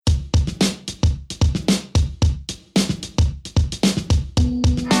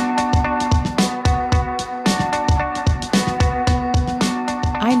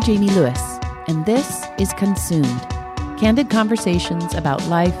Jamie Lewis, and this is Consumed, candid conversations about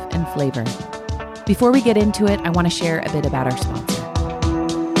life and flavor. Before we get into it, I want to share a bit about our sponsor.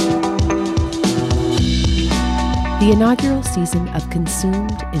 The inaugural season of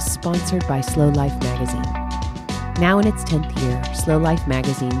Consumed is sponsored by Slow Life magazine. Now in its 10th year, Slow Life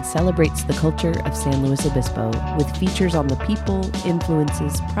magazine celebrates the culture of San Luis Obispo with features on the people,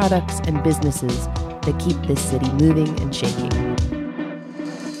 influences, products, and businesses that keep this city moving and shaking.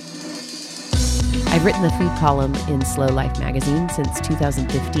 I've written the food column in Slow Life magazine since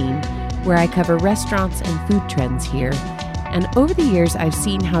 2015, where I cover restaurants and food trends here. And over the years, I've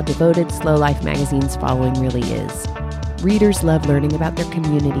seen how devoted Slow Life magazine's following really is. Readers love learning about their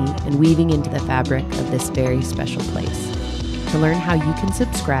community and weaving into the fabric of this very special place. To learn how you can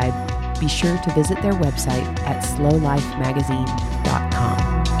subscribe, be sure to visit their website at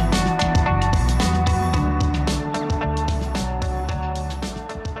slowlifemagazine.com.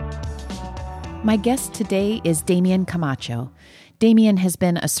 My guest today is Damian Camacho. Damian has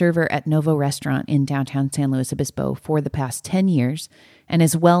been a server at Novo Restaurant in downtown San Luis Obispo for the past 10 years and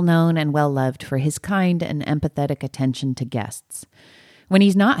is well known and well loved for his kind and empathetic attention to guests. When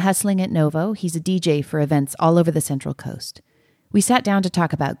he's not hustling at Novo, he's a DJ for events all over the Central Coast. We sat down to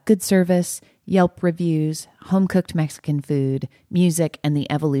talk about good service, Yelp reviews, home-cooked Mexican food, music, and the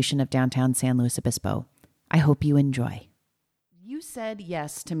evolution of downtown San Luis Obispo. I hope you enjoy. You said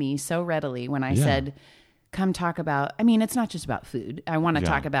yes to me so readily when I said, come talk about, it's not just about food. I want to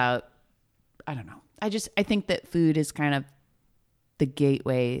talk about, I don't know. I think that food is kind of the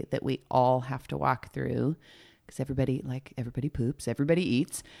gateway that we all have to walk through because everybody poops, everybody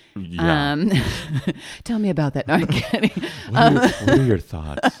eats. Yeah. Tell me about that. No, I'm kidding. What are your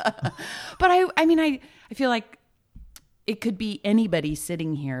thoughts? But I feel like it could be anybody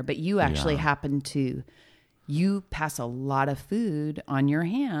sitting here, but you actually happen to, you pass a lot of food on your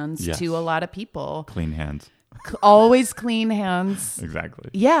hands to a lot of people. Clean hands. Always clean hands. Exactly.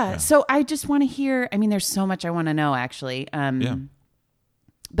 Yeah. So I just want to hear, there's so much I want to know actually.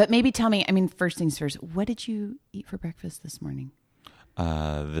 But maybe tell me, first things first, what did you eat for breakfast this morning?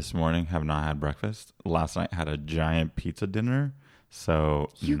 This morning, have not had breakfast. Last night had a giant pizza dinner, so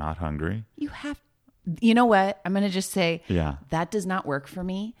not hungry. You know what? I'm going to just say, that does not work for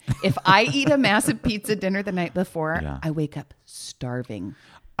me. If I eat a massive pizza dinner the night before, I wake up starving.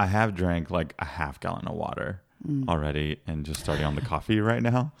 I have drank like a half gallon of water already and just starting on the coffee right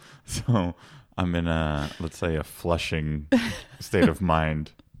now. So I'm in let's say a flushing state of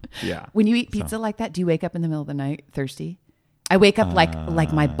mind. Yeah. When you eat pizza like that, do you wake up in the middle of the night thirsty? I wake up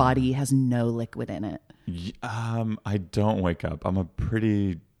like my body has no liquid in it. I don't wake up. I'm a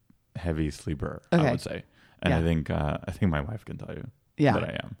pretty heavy sleeper, I would say. And I think my wife can tell you that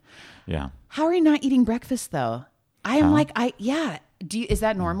I am. Yeah. How are you not eating breakfast though? I am is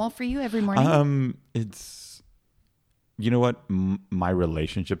that normal for you every morning? It's, you know what? My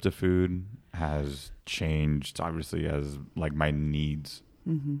relationship to food has changed, obviously, as like my needs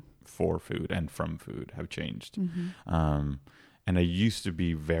for food and from food have changed. And I used to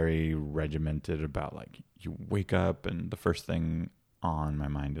be very regimented about like you wake up and the first thing on my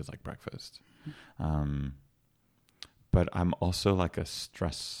mind is like breakfast. But I'm also like a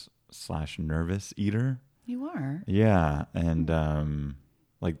stress/nervous eater. You are? Yeah. And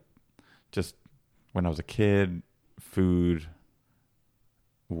like just when I was a kid, food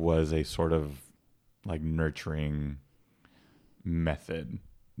was a sort of like nurturing method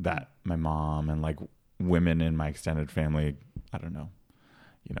that my mom and like women in my extended family, I don't know,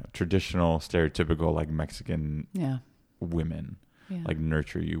 traditional, stereotypical like Mexican women like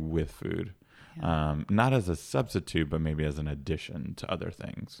nurture you with food. Not as a substitute, but maybe as an addition to other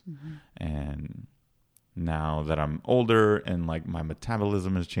things. And now that I'm older and like my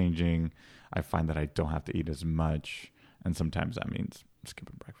metabolism is changing, I find that I don't have to eat as much. And sometimes that means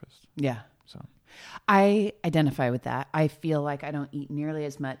skipping breakfast. Yeah. So I identify with that. I feel like I don't eat nearly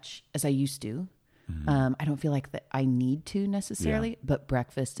as much as I used to. I don't feel like that I need to necessarily, but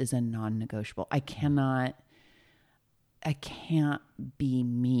breakfast is a non-negotiable. I can't be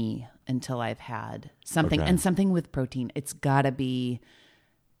me until I've had something and something with protein. It's gotta be,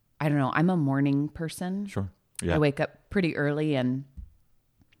 I don't know. I'm a morning person. Sure. Yeah. I wake up pretty early and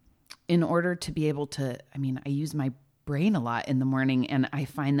in order to be able to, I use my brain a lot in the morning and I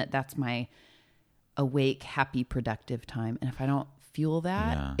find that that's my awake, happy, productive time. And if I don't fuel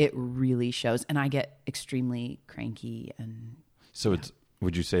that, it really shows. And I get extremely cranky. And so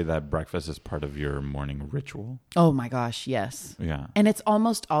would you say that breakfast is part of your morning ritual? Oh my gosh, yes. Yeah. And it's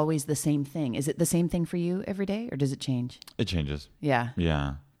almost always the same thing. Is it the same thing for you every day or does it change? It changes. Yeah.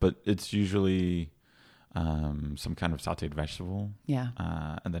 Yeah. But it's usually some kind of sautéed vegetable. Yeah.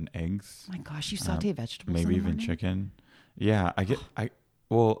 And then eggs. Oh my gosh, you saute vegetables. Maybe in the even morning? chicken. Yeah, I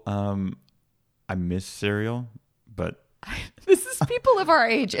miss cereal, but This is people of our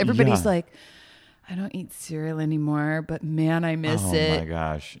age. Everybody's Yeah. like, I don't eat cereal anymore, but man, I miss oh it. my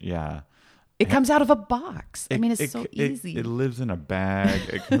gosh, yeah. It comes out of a box. I mean, it's so easy. It lives in a bag.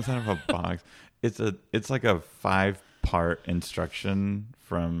 It comes out of a box. It's like a 5-part instruction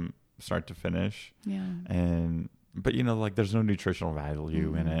from start to finish. Yeah. But like there's no nutritional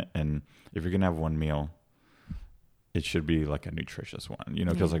value in it. And if you're going to have one meal, it should be like a nutritious one,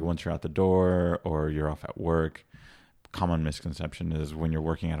 because like once you're out the door or you're off at work, common misconception is when you're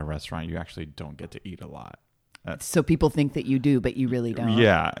working at a restaurant, you actually don't get to eat a lot. So people think that you do, but you really don't.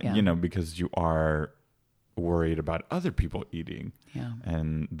 Yeah. Because you are worried about other people eating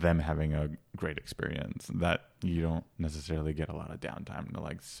and them having a great experience, that you don't necessarily get a lot of downtime to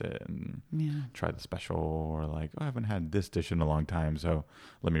like sit and try the special, or like, I haven't had this dish in a long time, so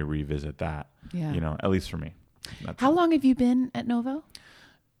let me revisit that. Yeah. At least for me. How long have you been at Novo?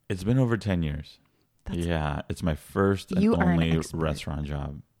 It's been over 10 years. It's my first and You are an only expert. restaurant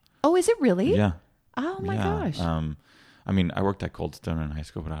job. Oh, is it really? Yeah. Oh my Yeah. gosh. I mean, I worked at Cold Stone in high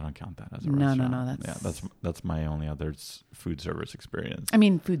school, but I don't count that as a No, restaurant. that's that's my only other food service experience. I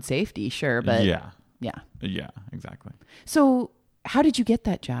mean, food safety, sure, but yeah, yeah. exactly. So how did you get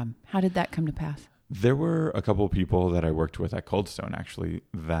that job? How did that come to pass? There were a couple of people that I worked with at Cold Stone, actually,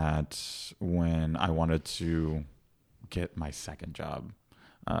 that when I wanted to get my second job,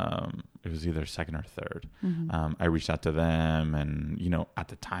 it was either second or third. I reached out to them, and at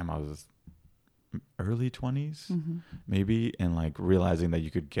the time I was early 20s, maybe, and like realizing that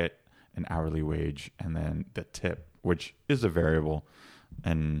you could get an hourly wage and then the tip, which is a variable,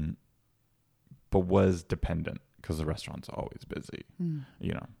 but was dependent because the restaurant's always busy,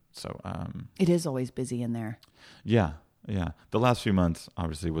 So It is always busy in there. yeah. The last few months,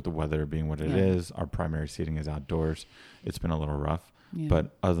 obviously, with the weather being what it is, our primary seating is outdoors. It's been a little rough,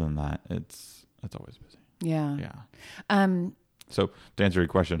 but other than that, it's always busy. Yeah. Yeah. So to answer your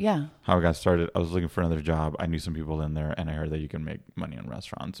question, Yeah. how I got started, I was looking for another job. I knew some people in there, and I heard that you can make money in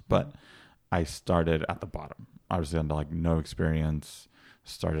restaurants. But I started at the bottom. Obviously, I had like no experience.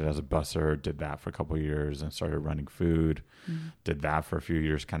 Started as a busser, did that for a couple of years, and started running food. Did that for a few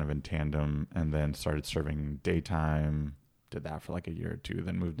years, kind of in tandem, and then started serving daytime. Did that for like a year or two,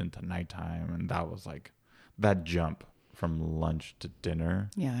 then moved into nighttime, and that was like that jump from lunch to dinner.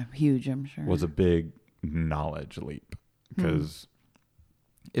 Yeah, huge, I'm sure. Was a big knowledge leap, because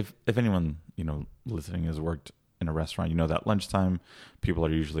if anyone listening has worked in a restaurant, that lunchtime people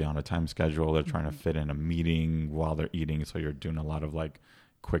are usually on a time schedule. They're trying to fit in a meeting while they're eating, so you're doing a lot of like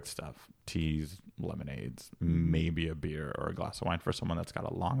quick stuff, teas, lemonades, maybe a beer or a glass of wine for someone that's got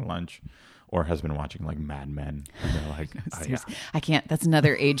a long lunch or has been watching like Mad Men, and they're like, oh, yeah. I can't. That's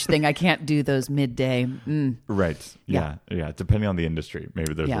another age thing. I can't do those midday. Right. Yeah. Depending on the industry,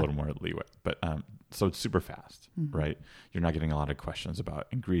 maybe there's Yeah. a little more leeway, but so it's super fast, right? You're not getting a lot of questions about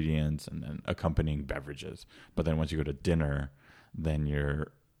ingredients and then accompanying beverages. But then once you go to dinner, then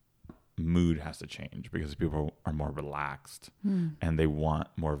your mood has to change because people are more relaxed and they want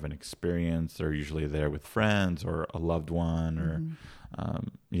more of an experience. They're usually there with friends or a loved one, or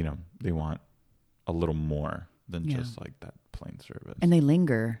they want a little more than just like that plain service. And they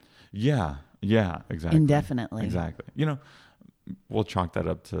linger Yeah, exactly. indefinitely. Exactly. We'll chalk that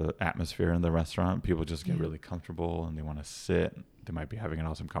up to atmosphere in the restaurant. People just get really comfortable and they want to sit. They might be having an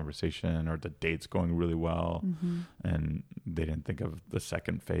awesome conversation, or the date's going really well, and they didn't think of the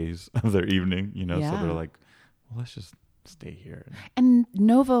second phase of their evening, so they're like, well, let's just stay here. And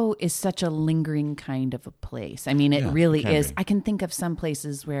Novo is such a lingering kind of a place. I mean, it really can is. be. I can think of some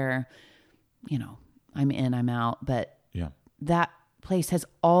places where, I'm in, I'm out, but that place has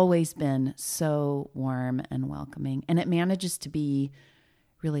always been so warm and welcoming, and it manages to be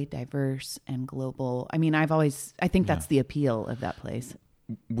really diverse and global. I mean, I think that's the appeal of that place.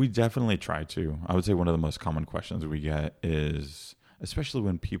 We definitely try to. I would say one of the most common questions we get is, especially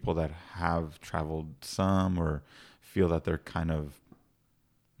when people that have traveled some or feel that they're kind of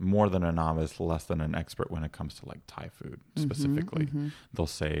more than a novice, less than an expert when it comes to like Thai food specifically. They'll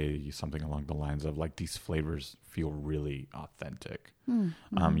say something along the lines of like, these flavors feel really authentic, and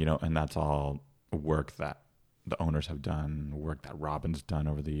that's all work that the owners have done, work that Robin's done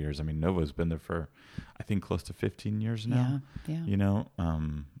over the years. I mean, Novo's been there for, I think, close to 15 years now. Yeah.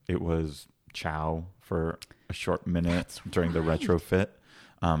 It was Chow for a short minute during the retrofit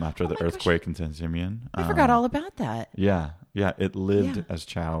after the earthquake in San Simeon. I forgot all about that. Yeah. It lived as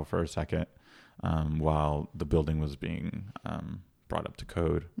Chow for a second while the building was being brought up to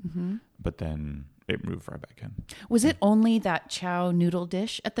code. But then it moved right back in. Was it only that chow noodle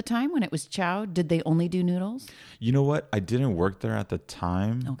dish at the time when it was chow? Did they only do noodles? You know what? I didn't work there at the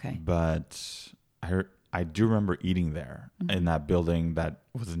time. Okay. But I do remember eating there in that building that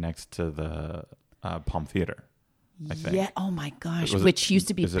was next to the Palm Theater, I think. Yeah. Oh my gosh. Was Which used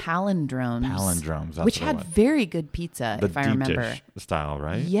to be is it Palindromes. Palindromes. That's Which what it had was. very good pizza, The if I deep remember. dish style,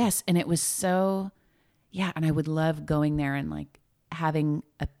 right? Yes. And it was so, yeah. And I would love going there and like having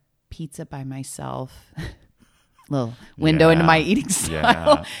a pizza by myself. Little window into my eating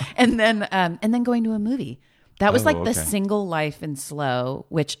style. And then going to a movie. That was like the Single Life in Slow,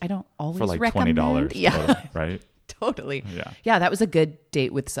 which I don't always for like recommend. $20. Yeah. Totally, right? Totally. Yeah. Yeah, that was a good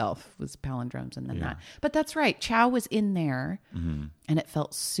date with self, was Palindromes and then that. But that's right. Chow was in there and it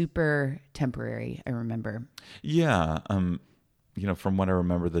felt super temporary, I remember. Yeah. You know, from what I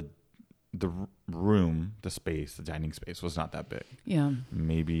remember, the room, the space, the dining space was not that big. Yeah.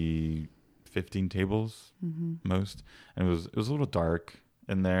 Maybe 15 tables most. And it was a little dark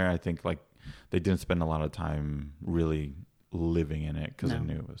in there. I think like they didn't spend a lot of time really living in it because I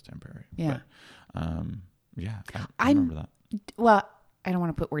knew it was temporary. Yeah. But, yeah, I remember that. Well, I don't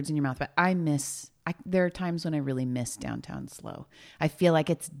want to put words in your mouth, but there are times when I really miss downtown Slow. I feel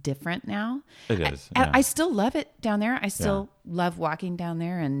like it's different now. It is. I still love it down there. I still love walking down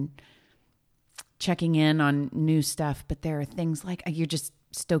there and checking in on new stuff. But there are things like you're just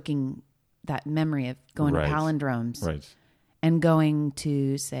stoking that memory of going to Palindromes. Right. And going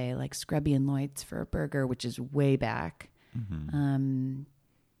to, say, like Scrubby and Lloyd's for a burger, which is way back.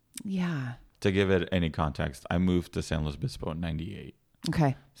 Yeah. To give it any context, I moved to San Luis Obispo in 98.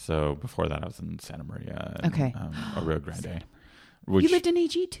 Okay. So before that, I was in Santa Maria and Rio Grande. You lived in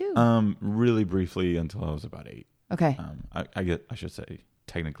AG too? Really briefly until I was about 8. Okay. I should say,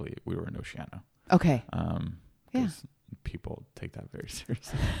 technically, we were in Oceano. Okay. Yeah. People take that very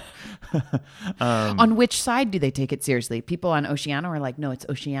seriously. On which side do they take it seriously? People on Oceano are like, no, it's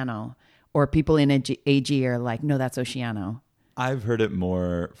Oceano. Or people in AG are like, no, that's Oceano. I've heard it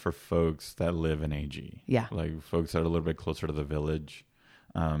more for folks that live in AG. Yeah. Like folks that are a little bit closer to the village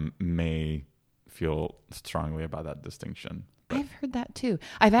may feel strongly about that distinction. But I've heard that too.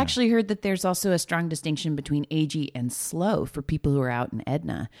 I've actually heard that there's also a strong distinction between AG and Slow for people who are out in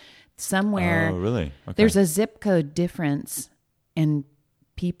Edna. Somewhere, oh, really? Okay. There's a zip code difference, and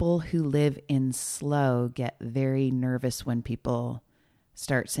people who live in Slow get very nervous when people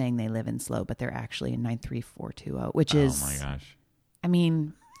start saying they live in Slow, but they're actually in 93420, which is, oh my gosh. I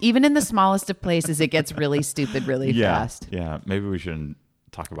mean, even in the smallest of places, it gets really stupid really fast. Yeah, maybe we shouldn't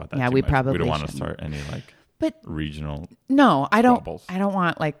talk about that. Yeah, too we much. probably we don't want to shouldn't. start any like But regional. no, I don't. squabbles. I don't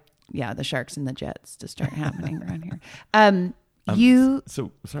want like the Sharks and the Jets to start happening around here.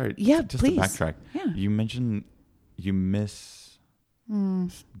 So sorry. Yeah, just please. to backtrack. Yeah. You mentioned you miss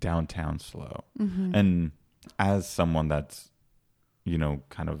downtown Slow, and as someone that's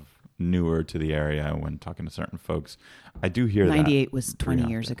kind of newer to the area, when talking to certain folks, I do hear 98 was 20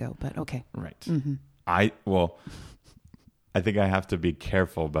 pretty years often. ago, but okay. Right. Mm-hmm. I think I have to be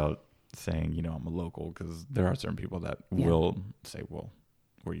careful about saying I'm a local, because there are certain people that will say, well,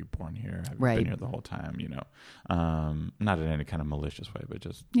 were you born here? Have you been here the whole time? Not in any kind of malicious way, but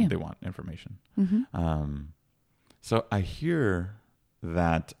just they want information. Mm-hmm. So I hear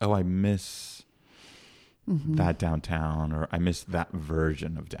that, I miss that downtown, or I miss that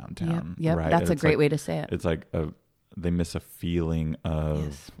version of downtown. Yep. Right? That's a great way to say it. It's like they miss a feeling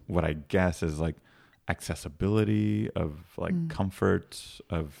of what I guess is like accessibility, of like comfort,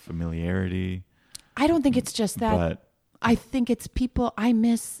 of familiarity. I don't think it's just that. But I think it's people. I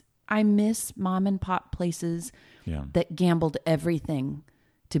miss mom and pop places that gambled everything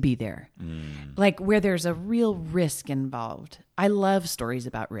to be there. Like where there's a real risk involved. I love stories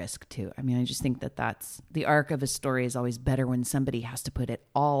about risk too. I mean, I just think that that's the arc of a story is always better when somebody has to put it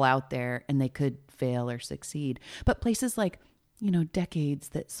all out there and they could fail or succeed. But places like, Decades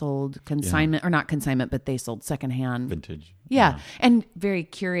that sold consignment, or not consignment, but they sold secondhand. Vintage. Yeah. And very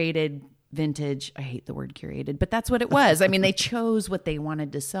curated vintage. I hate the word curated, but that's what it was. I mean, they chose what they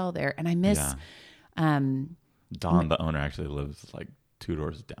wanted to sell there. And I miss... Don, the owner, actually lives like 2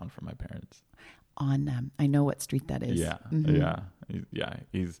 doors down from my parents. On, I know what street that is. Yeah. Mm-hmm.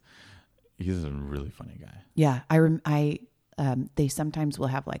 He's a really funny guy. Yeah. They sometimes will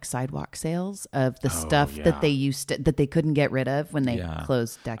have like sidewalk sales of the stuff that they used to, that they couldn't get rid of when they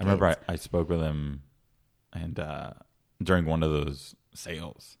closed Decades. I remember I spoke with him and during one of those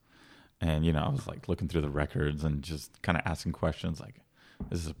sales, and I was like looking through the records and just kind of asking questions like,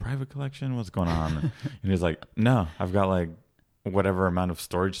 is this a private collection? What's going on? And he was like, no, I've got like whatever amount of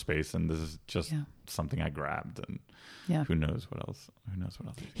storage space, and this is just something I grabbed, and who knows what else?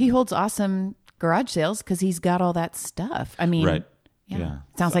 He holds awesome garage sales because he's got all that stuff. I mean, right? Yeah.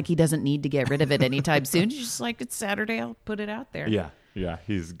 Sounds like he doesn't need to get rid of it anytime soon. He's just like, it's Saturday, I'll put it out there. Yeah.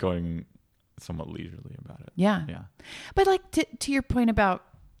 He's going somewhat leisurely about it. Yeah. But like to your point about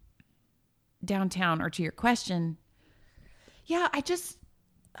downtown, or to your question, I just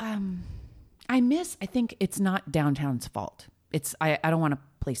I think it's not downtown's fault. I don't want to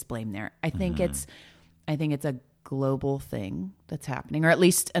place blame there. I think it's a global thing that's happening, or at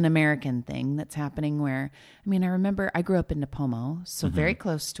least an American thing that's happening, where, I mean, I remember I grew up in Napomo, so very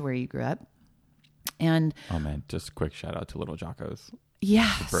close to where you grew up. And oh man, just a quick shout out to Little Jocko's.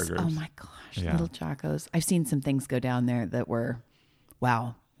 Yes. The burgers. Oh my gosh. Little Jocko's. I've seen some things go down there that were,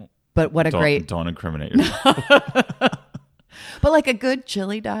 wow. But what a great. Don't incriminate yourself. But like a good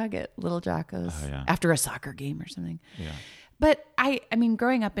chili dog at Little Jocko's after a soccer game or something. Yeah. But I mean,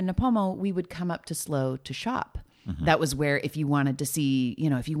 growing up in Napomo, we would come up to SLO to shop. That was where, if you wanted to see,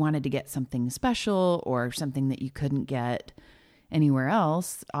 if you wanted to get something special or something that you couldn't get anywhere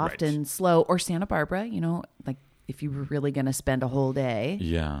else, often SLO or Santa Barbara, like if you were really going to spend a whole day.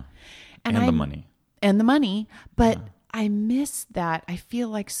 Yeah. And the money. And the money. But I miss that. I feel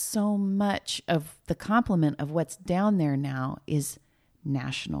like so much of the complement of what's down there now is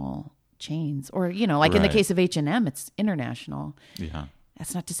national chains, or, like in the case of H&M, it's international. Yeah.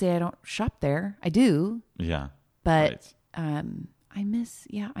 That's not to say I don't shop there. I do. Yeah. But I miss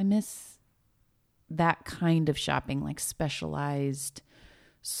that kind of shopping, like specialized,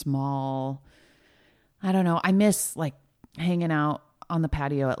 small. I don't know. I miss like hanging out on the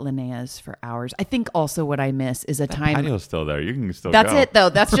patio at Linnea's for hours. I think also what I miss is a time. The patio's still there. You can still That's go. it though.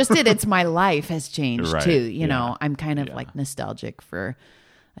 That's just it. It's my life has changed Right. too. You know, I'm kind of like nostalgic for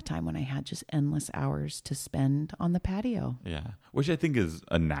a time when I had just endless hours to spend on the patio. Yeah. Which I think is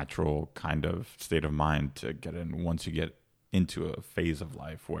a natural kind of state of mind to get in once you get into a phase of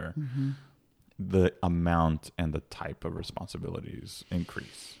life where the amount and the type of responsibilities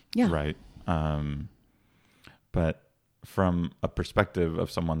increase. Yeah. Right. But from a perspective of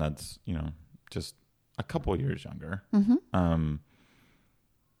someone that's, just a couple years younger, I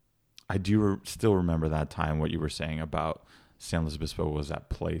do still remember that time, what you were saying about San Luis Obispo was that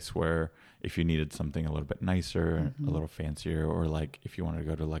place where if you needed something a little bit nicer, a little fancier, or like if you wanted to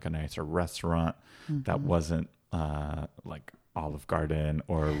go to like a nicer restaurant that wasn't like Olive Garden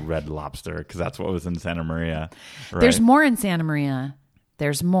or Red Lobster, because that's what was in Santa Maria. Right? There's more in Santa Maria.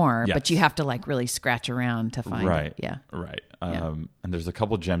 There's more, Yes. but you have to like really scratch around to find it. Yeah. Right. And there's a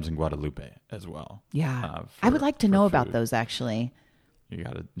couple gems in Guadalupe as well. Yeah. I would like to know about food. those actually. You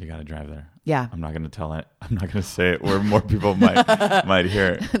gotta drive there. Yeah. I'm not gonna tell it. I'm not gonna say it where more people might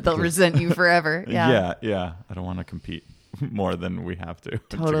hear it. They'll resent you forever. Yeah. Yeah. I don't want to compete more than we have to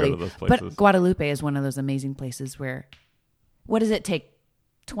Totally. to go to those places. But Guadalupe is one of those amazing places where, what does it take?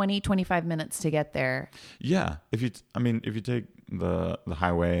 20, 25 minutes to get there. Yeah. If you take the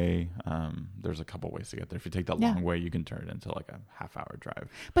highway, there's a couple ways to get there. If you take that long way, you can turn it into like a half-hour drive.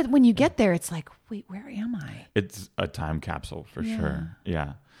 But when you get there, it's like, wait, where am I? It's a time capsule for sure.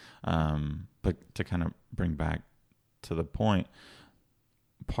 Yeah. But to kind of bring back to the point,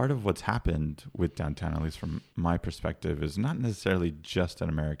 part of what's happened with downtown, at least from my perspective, is not necessarily just an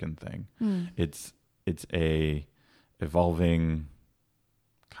American thing. It's a evolving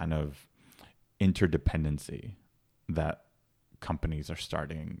kind of interdependency that companies are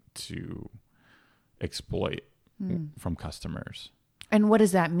starting to exploit from customers. And what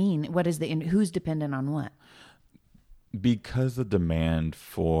does that mean? What is who's dependent on what? Because the demand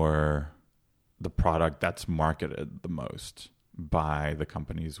for the product that's marketed the most by the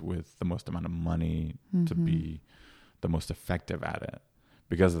companies with the most amount of money to be the most effective at it.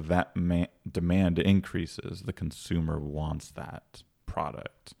 Because of that demand increases, the consumer wants that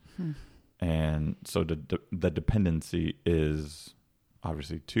product. And so the dependency is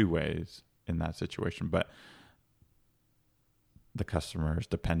obviously two ways in that situation, but the customer is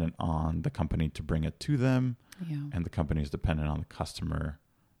dependent on the company to bring it to them, and the company is dependent on the customer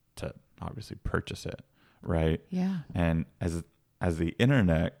to obviously purchase it, right? Yeah. And as the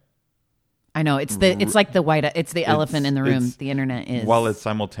internet, I know it's like the elephant in the room. The internet is, while it's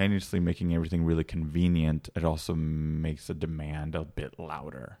simultaneously making everything really convenient, it also makes the demand a bit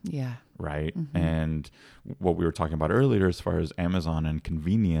louder. Yeah. Right. And what we were talking about earlier, as far as Amazon and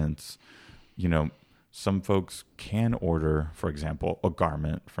convenience, some folks can order, for example, a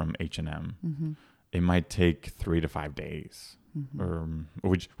garment from H&M. It might take 3 to 5 days. Or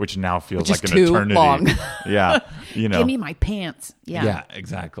which now feels like an eternity. Long. Yeah, Give me my pants. Yeah. Yeah,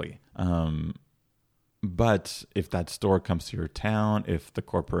 exactly. But if that store comes to your town, if the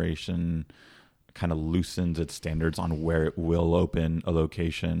corporation kind of loosens its standards on where it will open a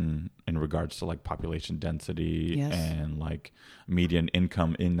location in regards to like population density Yes. and like median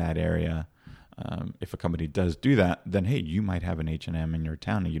income in that area, if a company does do that, then hey, you might have an H&M in your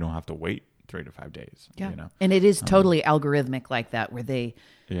town and you don't have to wait 3 to 5 days. Yeah. You know? And it is totally algorithmic like that, where they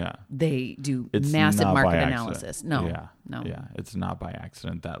do It's massive not market by analysis. accident. No. Yeah. It's not by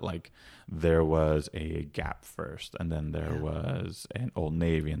accident that like there was a Gap first, and then there was an Old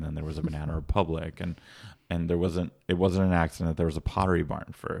Navy, and then there was a Banana Republic, and it wasn't an accident that there was a Pottery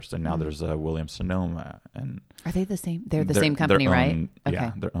Barn first, and now there's a Williams Sonoma. And Are they the same? They're the same company, right? Okay.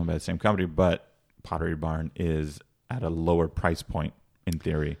 Yeah, they're owned by the same company, but Pottery Barn is at a lower price point in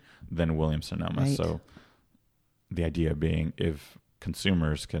theory than Williams Sonoma. Right. So the idea being, if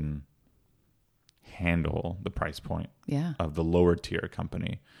consumers can handle the price point of the lower tier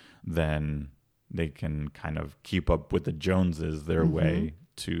company, then they can kind of keep up with the Joneses their way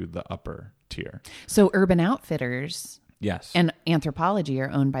to the upper tier. So Urban Outfitters Yes. and Anthropologie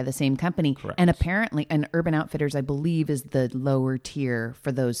are owned by the same company. Correct. And apparently, and Urban Outfitters, I believe, is the lower tier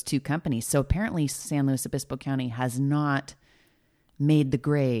for those two companies. So apparently San Luis Obispo County has not made the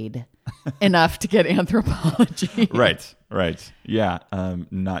grade enough to get Anthropologie. Right. Yeah.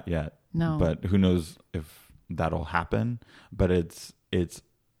 Not yet. No. But who knows if that'll happen. But it's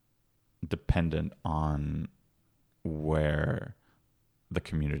dependent on where the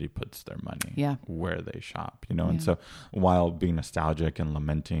community puts their money, where they shop, you know? And so while being nostalgic and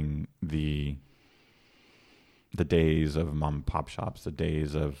lamenting the days of mom and pop shops, the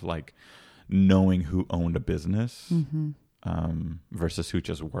days of like knowing who owned a business versus who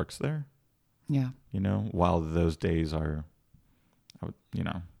just works there, you know, while those days are, you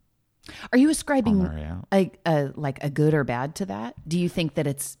know. Are you ascribing a a good or bad to that? Do you think that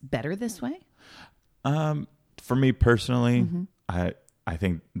it's better this way? For me personally, I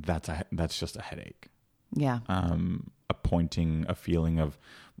think that's just a headache. Yeah. Appointing a feeling of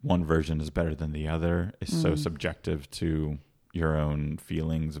one version is better than the other is so subjective to your own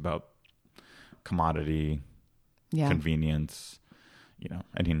feelings about commodity, convenience, you know,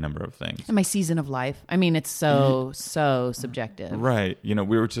 any number of things. And my season of life. I mean, it's so subjective. Right. You know,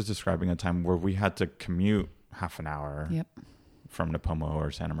 we were just describing a time where we had to commute half an hour from Nipomo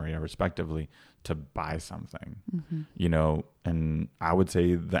or Santa Maria, respectively, to buy something, you know, and I would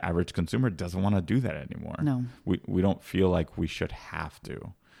say the average consumer doesn't want to do that anymore. No. We don't feel like we should have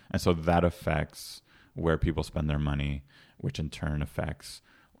to. And so that affects where people spend their money, which in turn affects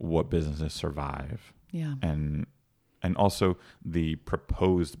what businesses survive. Yeah. And also the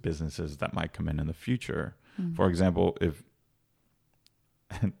proposed businesses that might come in the future. For example,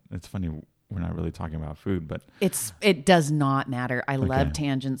 it's funny, we're not really talking about food, but it does not matter. I love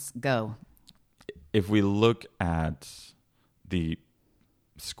tangents. Go. If we look at the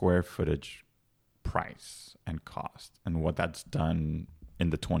square footage price and cost and what that's done in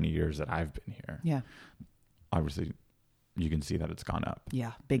the 20 years that I've been here, obviously you can see that it's gone up.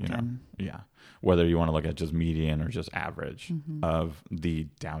 Yeah, big time. Yeah. Whether you want to look at just median or just average of the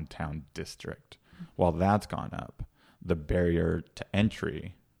downtown district, while that's gone up, the barrier to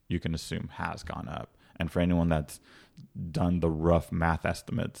entry, you can assume, has gone up. And for anyone that's done the rough math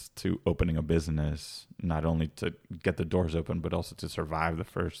estimates to opening a business, not only to get the doors open, but also to survive the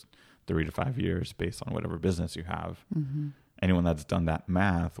first 3 to 5 years based on whatever business you have, anyone that's done that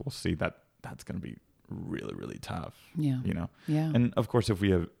math will see that that's going to be really, really tough. Yeah. You know? Yeah. And of course, if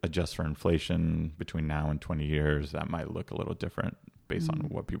we adjust for inflation between now and 20 years, that might look a little different based on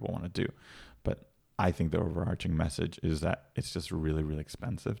what people want to do. But I think the overarching message is that it's just really, really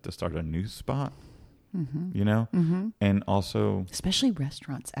expensive to start a new spot, you know? And also... especially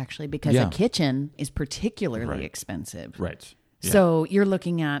restaurants, actually, because a kitchen is particularly expensive. Right. Yeah. So you're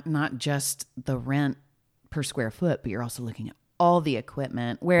looking at not just the rent per square foot, but you're also looking at all the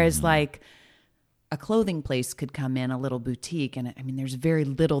equipment. Whereas like a clothing place could come in, a little boutique, and I mean, there's very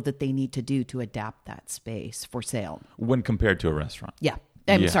little that they need to do to adapt that space for sale. When compared to a restaurant. Yeah.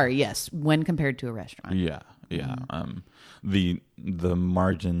 I'm sorry. Yes. When compared to a restaurant. Yeah. Yeah. The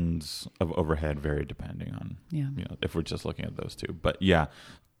margins of overhead vary depending on, you know, if we're just looking at those two. But yeah,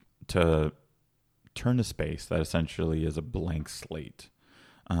 to turn a space that essentially is a blank slate.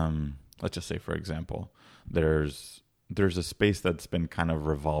 Let's just say, for example, there's a space that's been kind of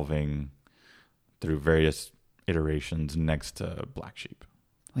revolving through various iterations next to Black Sheep.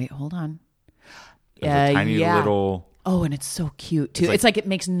 Wait, hold on. There's a tiny little... oh, and it's so cute too. It's like it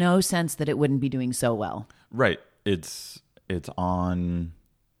makes no sense that it wouldn't be doing so well. Right. It's on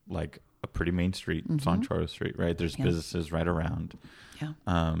like a pretty main street. It's on Choro Street, right? There's businesses right around.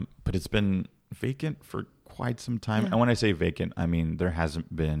 Yeah. But it's been vacant for quite some time. Yeah. And when I say vacant, I mean there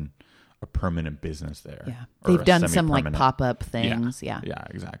hasn't been a permanent business there. Yeah. Or They've a done some like semi-permanent. pop-up things. Yeah. Yeah,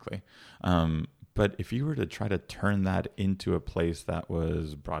 exactly. But if you were to try to turn that into a place that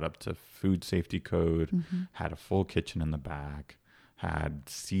was brought up to food safety code, had a full kitchen in the back, had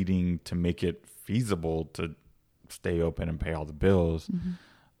seating to make it feasible to stay open and pay all the bills,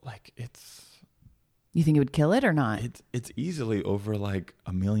 like You think it would kill it or not? it's easily over like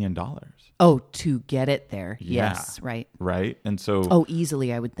 $1 million. Oh, to get it there. Yeah. Yes, right. Right. And so, Oh,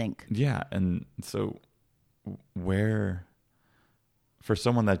 easily, I would think. yeah. And so where, for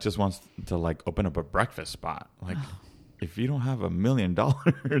someone that just wants to like open up a breakfast spot, like if you don't have $1 million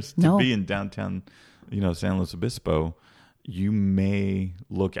to be in downtown, San Luis Obispo, you may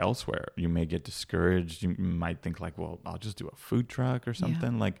look elsewhere. You may get discouraged. You might think like, well, I'll just do a food truck or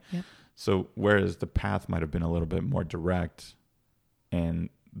something. So whereas the path might have been a little bit more direct and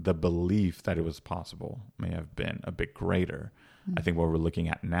the belief that it was possible may have been a bit greater, I think what we're looking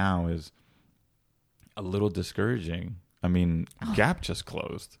at now is a little discouraging. I mean, Gap just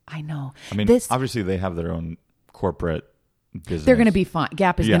closed. I know. I mean, obviously they have their own corporate business. They're going to be fine.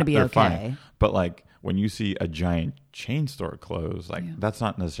 Gap is going to be okay. Fine. But like when you see a giant chain store close, like that's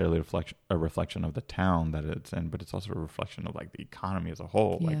not necessarily a reflection of the town that it's in, but it's also a reflection of like the economy as a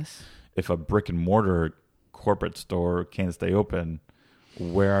whole. Yes. Like if a brick and mortar corporate store can't stay open,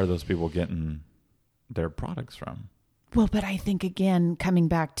 where are those people getting their products from? Well, but I think again, coming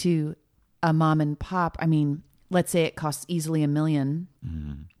back to a mom and pop, I mean, let's say it costs easily $1 million.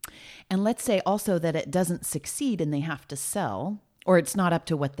 And let's say also that it doesn't succeed and they have to sell, or it's not up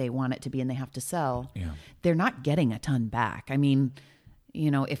to what they want it to be and they have to sell. Yeah. They're not getting a ton back. I mean,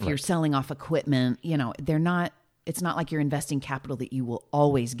 if you're selling off equipment, it's not like you're investing capital that you will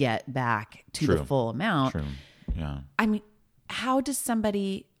always get back to the full amount. True. Yeah. I mean, how does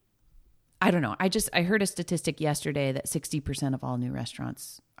somebody, I don't know. I heard a statistic yesterday that 60% of all new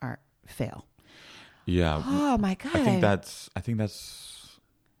restaurants fail. Yeah. Oh my God. I think that's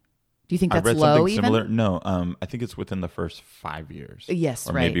do you think that's I read low something even? similar. No, I think it's within the first 5 years. Yes,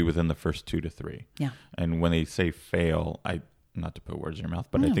 or right. maybe within the first 2 to 3. Yeah. And when they say fail, not to put words in your mouth,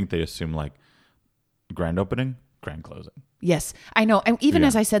 but I think they assume like grand opening, grand closing. Yes, I know. And even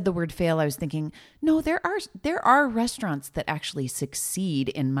as I said the word fail, I was thinking, no, there are restaurants that actually succeed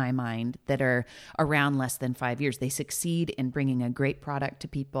in my mind that are around less than 5 years. They succeed in bringing a great product to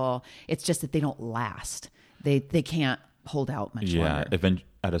people. It's just that they don't last. They can't hold out much longer. Yeah,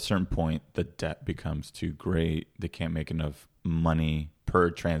 at a certain point, the debt becomes too great. They can't make enough money per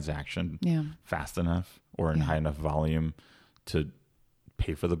transaction fast enough or in high enough volume to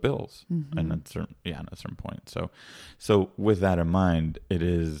pay for the bills. And at a certain point. So with that in mind, it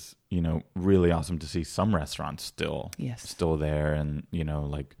is, really awesome to see some restaurants still there. And,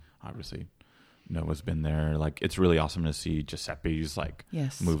 like obviously Nova's been there. Like it's really awesome to see Giuseppe's like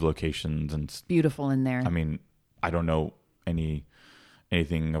move locations and beautiful in there. I mean, I don't know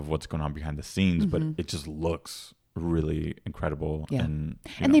anything of what's going on behind the scenes, but it just looks really incredible. Yeah. And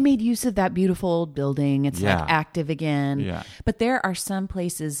they made use of that beautiful old building. It's like active again. Yeah. But there are some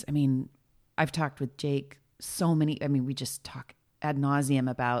places, I mean, I've talked with Jake we just talk ad nauseum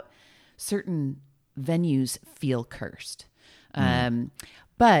about certain venues feel cursed.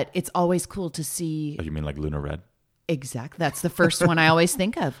 But it's always cool to see. Oh, you mean like Luna Red? Exactly. That's the first one I always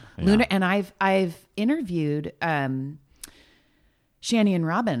think of. Luna, and I've interviewed Shani and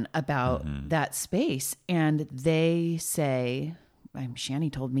Robin about that space, and they say, Shani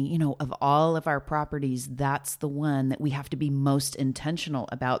told me, of all of our properties, that's the one that we have to be most intentional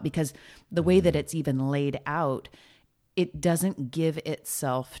about, because the way that it's even laid out, it doesn't lend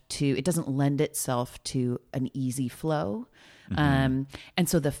itself to an easy flow. And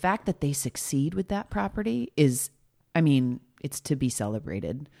so the fact that they succeed with that property is, it's to be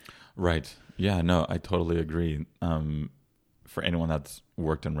celebrated. Right. Yeah, no, I totally agree. For anyone that's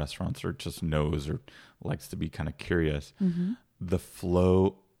worked in restaurants or just knows or likes to be kind of curious, the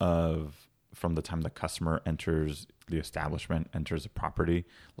flow from the time the customer enters the establishment, enters a property,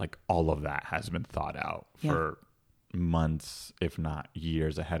 like all of that has been thought out for months, if not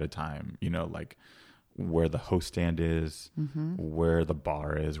years ahead of time, like where the host stand is, where the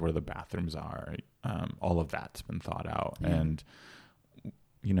bar is, where the bathrooms are, all of that's been thought out. And,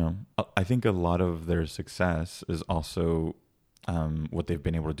 I think a lot of their success is also what they've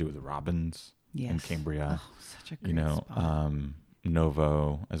been able to do with Robbins in Cambria, such a great spot.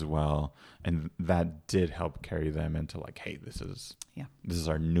 Novo as well. And that did help carry them into like, hey, this is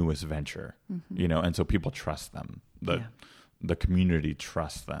our newest venture, and so people trust them. The community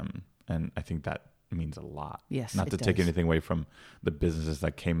trusts them. And I think that means a lot. Yes, not it to take does. anything away from the businesses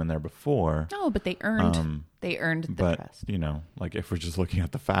that came in there before. No, but they earned the But trust. you know, like if we're just looking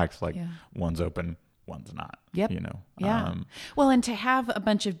at the facts, like Yeah. one's open, one's not. Yep. You know. Yeah. Well, and to have a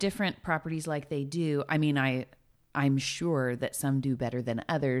bunch of different properties like they do, I mean, I'm sure that some do better than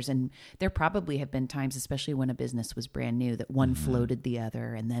others. And there probably have been times, especially when a business was brand new, that one floated the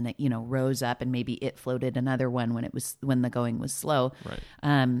other and then it, you know, rose up and maybe it floated another one when the going was slow.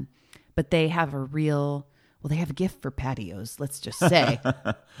 Right. But they have they have a gift for patios, let's just say.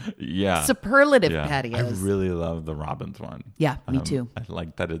 Yeah. Superlative Yeah. patios. I really love the Robbins one. Yeah, me too. I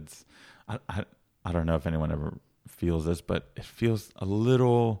like that it's, I don't know if anyone ever feels this, but it feels a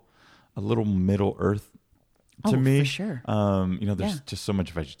little Middle Earth to me. For sure. You know, there's just so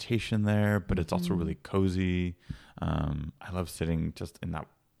much vegetation there, but it's also really cozy. I love sitting just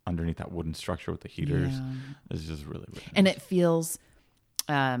underneath that wooden structure with the heaters. Yeah. It's just really, really And nice. it feels,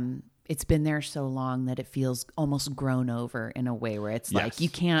 it's been there so long that it feels almost grown over in a way where it's like, Yes. you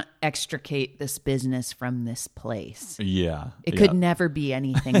can't extricate this business from this place. Yeah. It could never be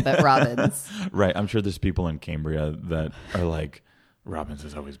anything but Robbins. Right. I'm sure there's people in Cambria that are like, Robbins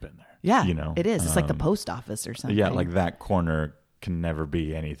has always been there. Yeah, You know, it is. It's like the post office or something. yeah, like that corner can never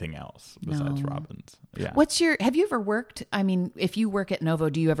be anything else besides No. Robbins. Yeah. have you ever worked? I mean, if you work at Novo,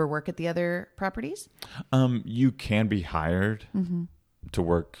 do you ever work at the other properties? You can be hired Mm-hmm. to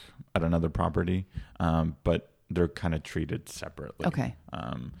work at another property, but they're kind of treated separately. Okay.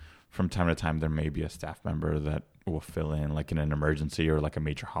 From time to time, there may be a staff member that will fill in like in an emergency or like a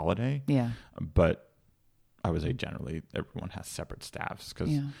major holiday. Yeah. But I would say generally everyone has separate staffs because,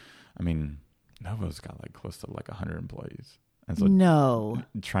 Yeah. I mean, Novo's got like close to like 100 employees. And so No.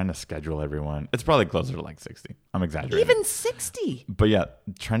 trying to schedule everyone, it's probably closer to like 60. I'm exaggerating. Even 60. But yeah,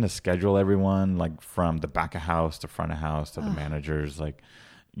 trying to schedule everyone like from the back of house to front of house to the managers, like,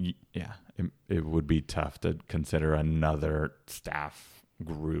 yeah, it would be tough to consider another staff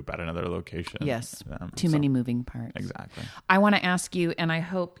group at another location. Yes. Too So- many moving parts. Exactly. I want to ask you, and I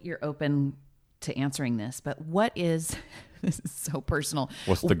hope you're open to answering this, but what is, this is so personal.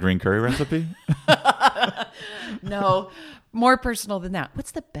 What's the green curry recipe? No, more personal than that.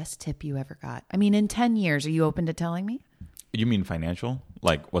 What's the best tip you ever got? I mean, in 10 years, are you open to telling me? You mean financial?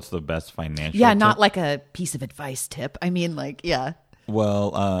 Like, what's the best financial? Yeah, tip? not like a piece of advice tip. I mean, like, yeah.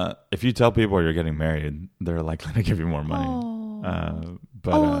 Well, if you tell people you're getting married, they're likely to give you more money.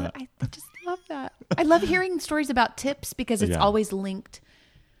 I just love that. I love hearing stories about tips because it's Yeah. always linked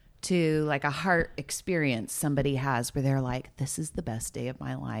to like a heart experience somebody has where they're like, this is the best day of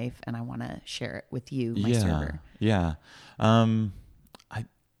my life and I want to share it with you, my server. Yeah.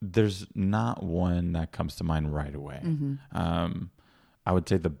 There's not one that comes to mind right away. I would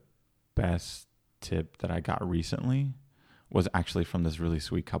say the best tip that I got recently was actually from this really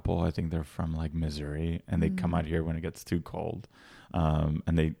sweet couple. I think they're from like Missouri, and they come out here when it gets too cold.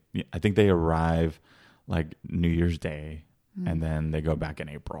 And I think they arrive like New Year's Day, and then they go back in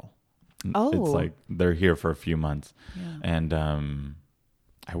April. Oh. It's like they're here for a few months. Yeah. And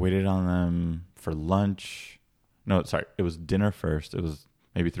I waited on them for lunch. No, sorry, it was dinner first. It was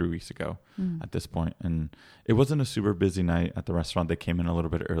maybe 3 weeks ago at this point. And it wasn't a super busy night at the restaurant. They came in a little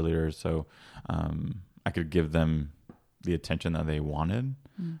bit earlier, so I could give them the attention that they wanted,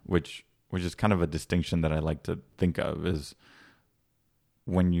 which is kind of a distinction that I like to think of is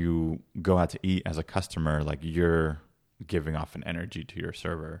when you go out to eat as a customer, like you're giving off an energy to your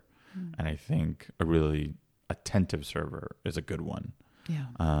server. And I think a really attentive server is a good one. Yeah.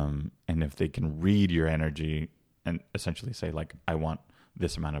 And if they can read your energy and essentially say like, I want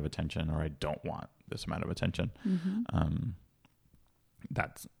this amount of attention or I don't want this amount of attention,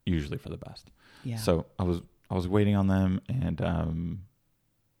 that's usually for the best. Yeah. So I was waiting on them, and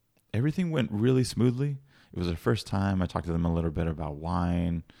everything went really smoothly. It was their first time. I talked to them a little bit about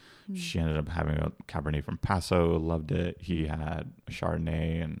wine. She ended up having a Cabernet from Paso, loved it. He had a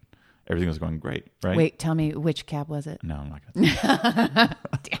Chardonnay, and everything was going great, right? Wait, tell me which cab was it? No, I'm not going to.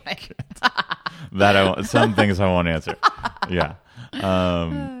 Damn it. Some things I won't answer. Yeah.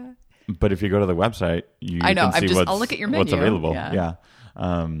 But if you go to the website, you I know. can see I'll look at your what's menu. available. Yeah.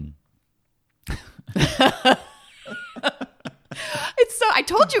 It's so, I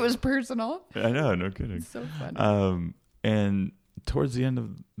told you it was personal. I know, no kidding. It's so funny. And towards the end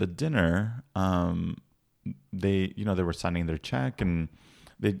of the dinner, they were signing their check, and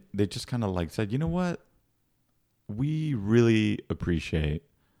they just kind of like said, you know what? We really appreciate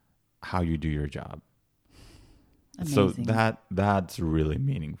how you do your job. Amazing. So that's really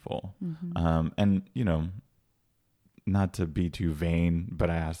meaningful. And not to be too vain, but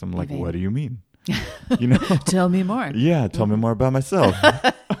I asked them like, vain. what do you mean? Tell me more. Yeah, tell me more about myself.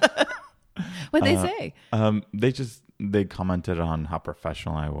 What'd they say? They commented on how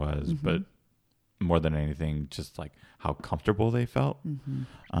professional I was, but more than anything, just like how comfortable they felt.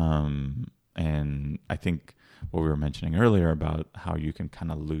 And I think what we were mentioning earlier about how you can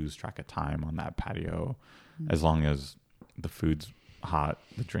kind of lose track of time on that patio, as long as the food's hot,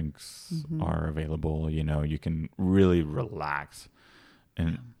 the drinks are available, you can really relax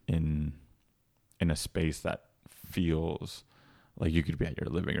in a space that feels like you could be at your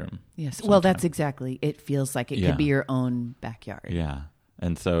living room. Yes. sometime. Well, that's exactly, it feels like it could be your own backyard. Yeah.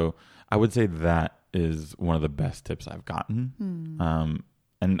 And so I would say that is one of the best tips I've gotten.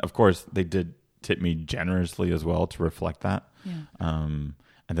 And of course they did tip me generously as well to reflect that. Yeah.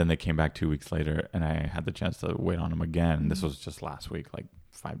 And then they came back 2 weeks later and I had the chance to wait on them again. This was just last week, like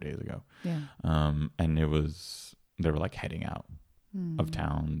 5 days ago. Yeah. And they were like heading out of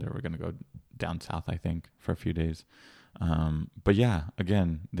town. They were going to go down south, I think, for a few days. But yeah,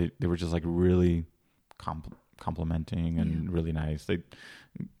 again, they were just like really complimenting and really nice. They,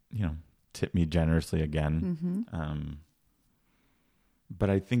 tipped me generously again. But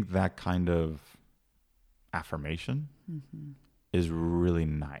I think that kind of affirmation is really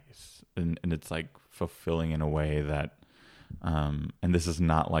nice. And it's like fulfilling in a way that, and this is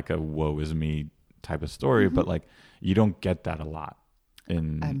not like a woe is me type of story, but like you don't get that a lot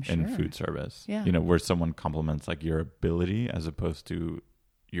in food service, where someone compliments like your ability as opposed to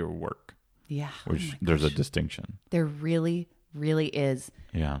your work. Yeah. Which there's a distinction. There really, really is.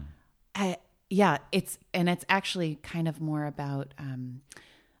 Yeah. It's actually kind of more about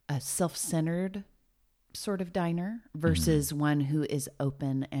a self-centered sort of diner versus one who is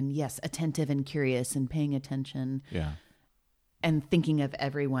open and attentive and curious and paying attention. Yeah. And thinking of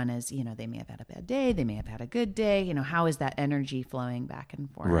everyone as, they may have had a bad day, they may have had a good day. How is that energy flowing back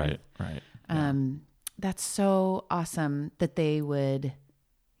and forth? Right. That's so awesome that they would,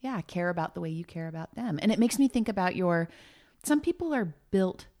 care about the way you care about them. And it makes me think about some people are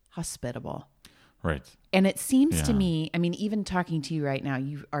built hospitable. Right. And it seems to me, even talking to you right now,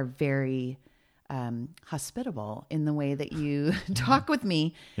 you are very hospitable in the way that you talk with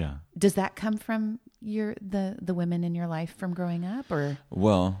me. Yeah. Does that come from the women in your life from growing up, or?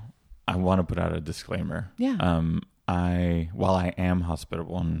 Well, I want to put out a disclaimer. Yeah. While I am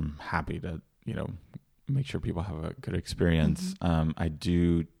hospitable and happy to, make sure people have a good experience, I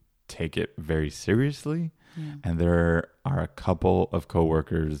do take it very seriously. Yeah. And there are a couple of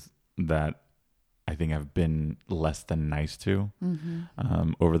coworkers that I think I've been less than nice to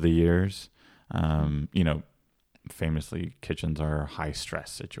over the years. Famously, kitchens are high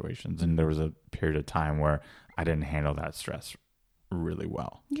stress situations. And there was a period of time where I didn't handle that stress really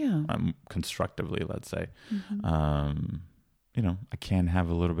well. Yeah. Constructively, let's say. I can have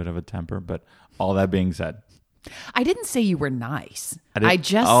a little bit of a temper, but all that being said. I didn't say you were nice. I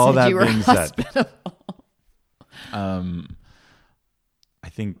just said you were hospitable. I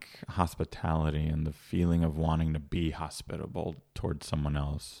think hospitality and the feeling of wanting to be hospitable towards someone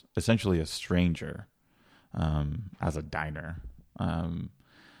else, essentially a stranger, as a diner,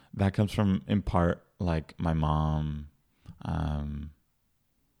 that comes from, in part, like my mom, and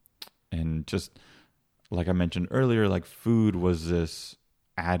just like I mentioned earlier, like food was this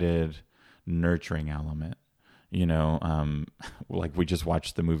added nurturing element. Like we just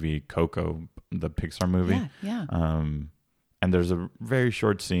watched the movie Coco, the Pixar movie. Yeah. And there's a very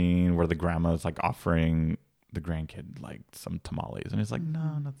short scene where the grandma is like offering the grandkid like some tamales, and he's like,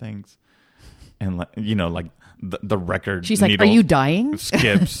 no thanks. And like, like the record. She's like, are you dying?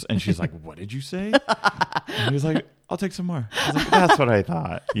 Skips, and she's like, what did you say? And he was like, I'll take some more. I was like, that's what I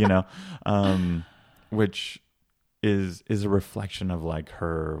thought, which is a reflection of like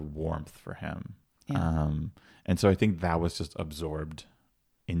her warmth for him. Yeah. And so I think that was just absorbed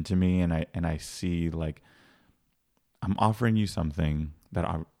into me, and I see like, I'm offering you something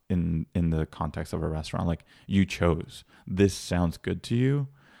that in the context of a restaurant, like you chose. This sounds good to you,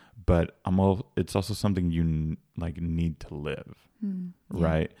 but it's also something you like need to live,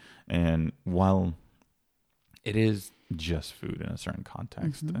 right? And while it is just food in a certain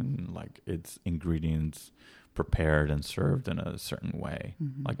context, and like its ingredients prepared and served in a certain way,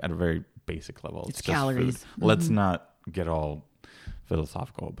 like at a very basic level, it's just calories. Food. Let's not get all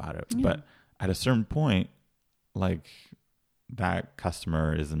philosophical about it, but at a certain point, like that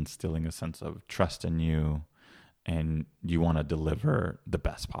customer is instilling a sense of trust in you, and you want to deliver the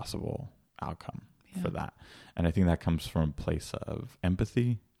best possible outcome for that. And I think that comes from a place of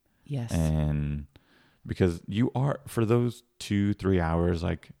empathy. Yes. And because you are, for those 2-3 hours,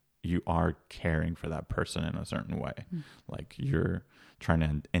 like you are caring for that person in a certain way. Like you're trying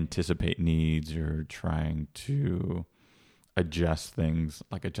to anticipate needs. You're trying to adjust things,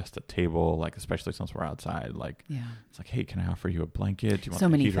 like adjust the table, like especially since we're outside, like it's like, hey, can I offer you a blanket? Do you want so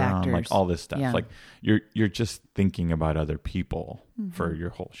the many heater factors on? Like all this stuff. Yeah. Like you're just thinking about other people for your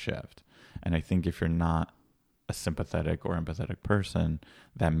whole shift. And I think if you're not a sympathetic or empathetic person,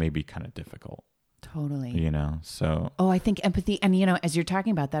 that may be kind of difficult. Totally. You know, so. Oh, I think empathy. And, you know, as you're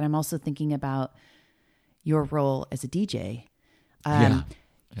talking about that, I'm also thinking about your role as a DJ.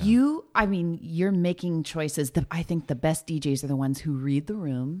 You're making choices that I think the best DJs are the ones who read the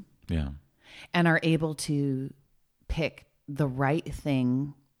room and are able to pick the right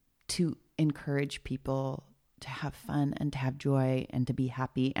thing to encourage people to have fun and to have joy and to be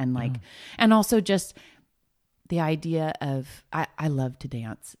happy. And like, and also just the idea of, I love to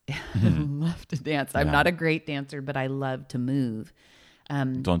dance. I love to dance. I'm not a great dancer, but I love to move.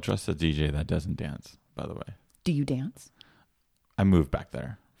 Don't trust a DJ that doesn't dance, by the way. Do you dance? I move back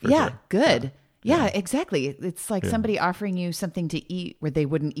there. Good. Yeah, exactly. It's like somebody offering you something to eat where they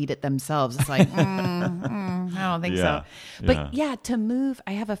wouldn't eat it themselves. It's like, I don't think so. But to move,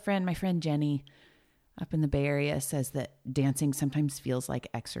 I have a friend, my friend Jenny up in the Bay Area says that dancing sometimes feels like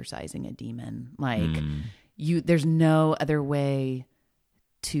exercising a demon. Like there's no other way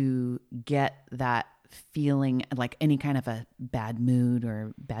to get that feeling, like any kind of a bad mood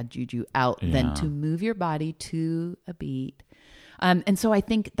or bad juju out than to move your body to a beat. And so I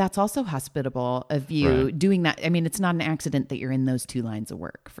think that's also hospitable of you doing that. I mean, it's not an accident that you're in those two lines of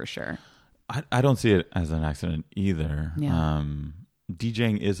work, for sure. I don't see it as an accident either. Yeah.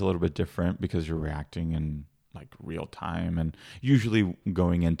 DJing is a little bit different because you're reacting in like real time, and usually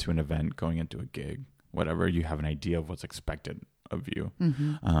going into an event, going into a gig, whatever, you have an idea of what's expected of you.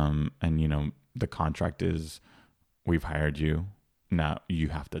 And you know, the contract is, we've hired you, now you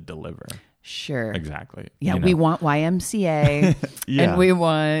have to deliver. Sure. Exactly. Yeah, you know? we want YMCA and we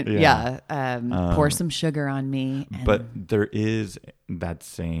want pour some sugar on me. But there is that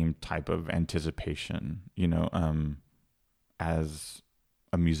same type of anticipation, you know, as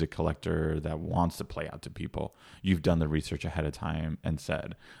a music collector that wants to play out to people. You've done the research ahead of time and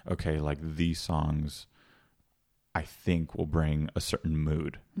said, okay, like these songs I think will bring a certain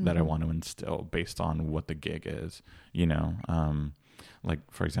mood that I want to instill based on what the gig is, you know. Like,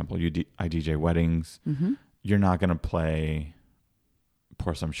 for example, I DJ weddings. You're not going to play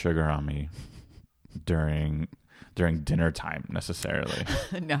Pour Some Sugar on Me during dinner time necessarily.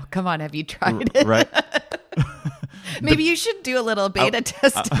 No, come on. Have you tried it? Right. Maybe you should do a little beta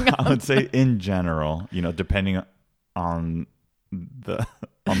testing. I would say in general, you know, depending on the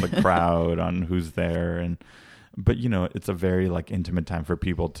crowd, on who's there, but you know, it's a very like intimate time for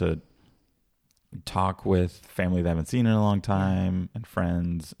people to talk with family they haven't seen in a long time and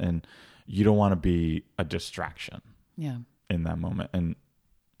friends, and you don't want to be a distraction in that moment. And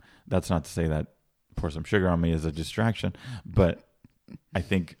that's not to say that Pour Some Sugar on Me is a distraction, but I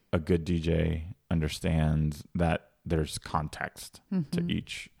think a good DJ understands that there's context to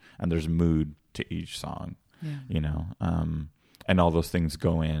each, and there's mood to each song, you know, and all those things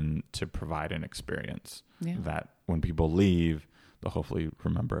go in to provide an experience that when people leave, they'll hopefully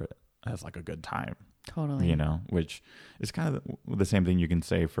remember it as like a good time. Totally. You know, which is kind of the same thing you can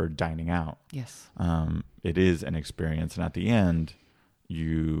say for dining out. Yes. It is an experience. And at the end,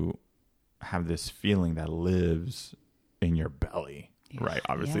 you have this feeling that lives in your belly, right?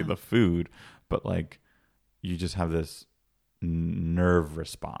 Obviously the food, but like you just have this nerve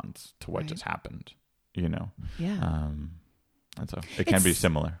response to what just happened, you know? Yeah. And so it can be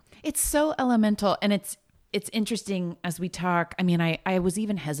similar. It's so elemental. And it's interesting as we talk. I mean, I was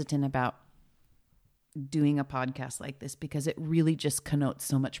even hesitant about doing a podcast like this because it really just connotes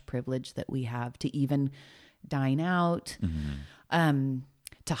so much privilege that we have to even dine out,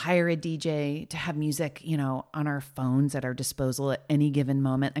 to hire a DJ, to have music, you know, on our phones at our disposal at any given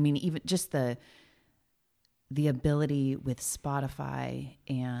moment. I mean, even just the ability with Spotify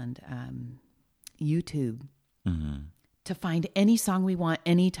and YouTube to find any song we want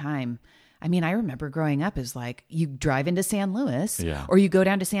anytime. I mean, I remember growing up as like you drive into San Luis or you go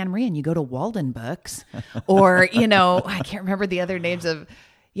down to Santa Maria and you go to Walden Books or, you know, I can't remember the other names of,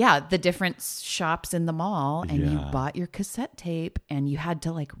 the different shops in the mall, and you bought your cassette tape and you had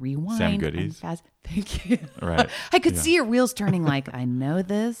to like rewind. Sam Goodies. Thank you. Right. I could see your wheels turning like, I know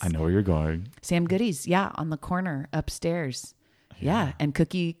this. I know where you're going. Sam Goodies. Yeah. On the corner upstairs. Yeah. And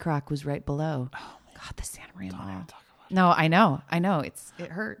Cookie Crock was right below. Oh my God, the Santa Maria Mall. No, I know. It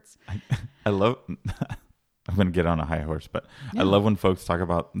hurts. I love, I'm going to get on a high horse, but I love when folks talk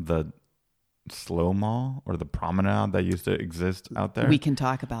about the slow mall or the promenade that used to exist out there. We can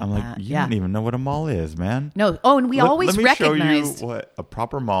talk about I'm like, that. you don't even know what a mall is, man. No. Oh, and we always let me recognized. show you what a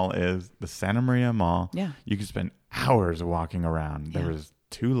proper mall is. The Santa Maria Mall. Yeah. You can spend hours walking around. There Yeah. was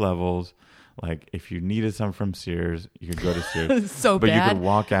 2 levels. Like if you needed something from Sears, you could go to Sears. So but bad. you could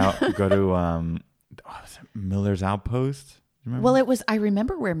walk out, go to was it Miller's Outpost. You remember? Well, I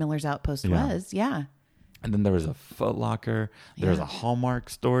remember where Miller's Outpost was. Yeah. And then there was a Foot Locker. There was a Hallmark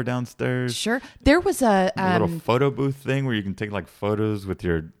store downstairs. Sure. There was a little photo booth thing where you can take like photos with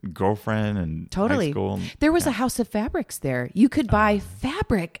your girlfriend and totally. high school. There was a House of Fabrics there. You could buy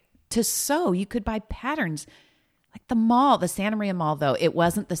fabric to sew. You could buy patterns. Like the mall, the Santa Maria Mall, though, it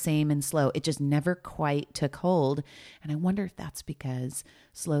wasn't the same in SLO. It just never quite took hold. And I wonder if that's because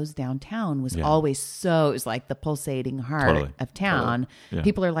SLO's downtown was always so, it was like the pulsating heart of town. Totally. Yeah.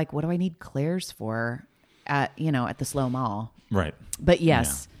 People are like, what do I need Claire's for at the SLO Mall? Right. But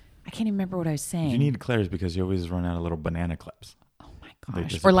yes, I can't even remember what I was saying. You need Claire's because you always run out of little banana clips. Oh my gosh.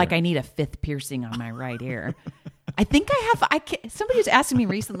 disappear. Or like I need a 5th piercing on my right ear. I think somebody was asking me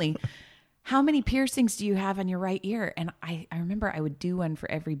recently, how many piercings do you have on your right ear? And I remember I would do one for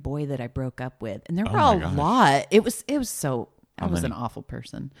every boy that I broke up with. And there were a lot. It was so, I was an awful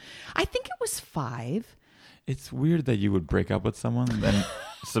person. I think it was 5. It's weird that you would break up with someone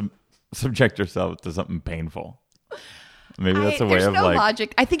and subject yourself to something painful. Maybe that's a way of no like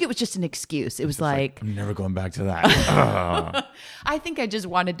logic. I think it was just an excuse. It was like I'm never going back to that. I think I just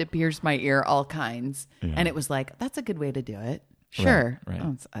wanted to pierce my ear all kinds. Yeah. And it was like, that's a good way to do it. Sure. Right.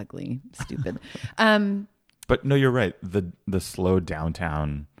 Oh, it's ugly, stupid. But no, you're right. The SLO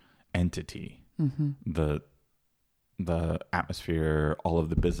downtown entity, the atmosphere, all of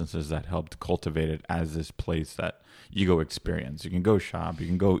the businesses that helped cultivate it as this place that you go experience. You can go shop, you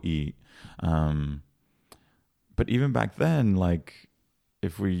can go eat. But even back then, like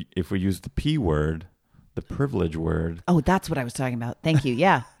if we use the P word, the privilege word. Oh, that's what I was talking about. Thank you.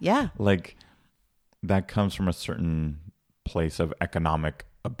 Yeah. Yeah. Like that comes from a certain place of economic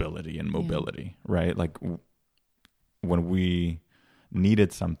ability and mobility, right? Like when we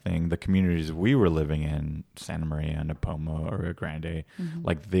needed something, the communities we were living in, Santa Maria, Nipomo, or Rio Grande,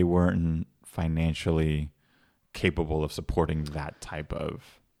 like they weren't financially capable of supporting that type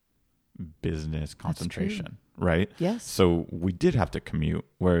of business concentration, right? Yes. So we did have to commute,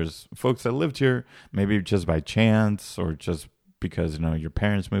 whereas folks that lived here, maybe just by chance or just because, your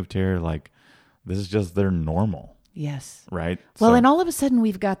parents moved here, like this is just their normal. Yes. Right. Well, and all of a sudden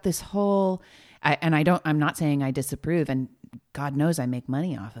we've got this whole, I'm not saying I disapprove, and God knows I make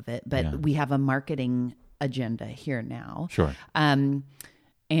money off of it, but we have a marketing agenda here now. Sure. And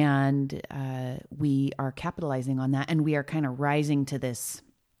we are capitalizing on that, and we are kind of rising to this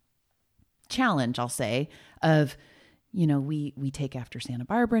challenge, I'll say, of, we take after Santa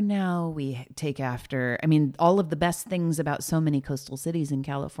Barbara now. We take after, all of the best things about so many coastal cities in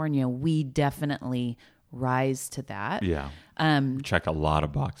California. We definitely rise to that. Yeah. Check a lot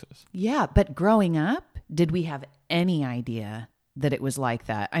of boxes. Yeah. But growing up, did we have any idea that it was like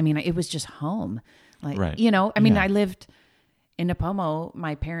that? It was just home. Like, right. I lived in Nipomo.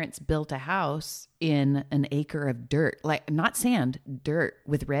 My parents built a house in an acre of dirt, like not sand, dirt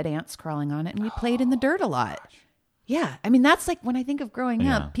with red ants crawling on it. And we played in the dirt a lot. Gosh. Yeah. That's like when I think of growing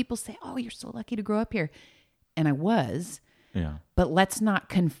up, people say, oh, you're so lucky to grow up here. And I was. Yeah. But let's not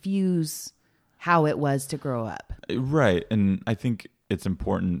confuse how it was to grow up. Right. And I think it's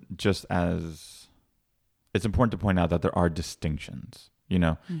important it's important to point out that there are distinctions.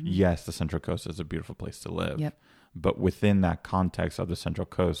 Yes, the Central Coast is a beautiful place to live. Yep. But within that context of the Central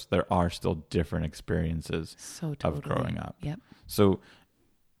Coast, there are still different experiences of growing up. Yep. So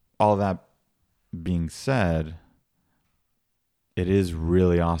all that being said, it is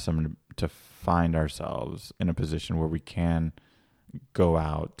really awesome to find ourselves in a position where we can go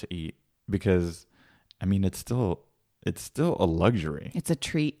out to eat. Because, it's still a luxury. It's a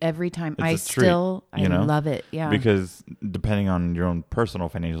treat every time. I love it. Yeah. Because depending on your own personal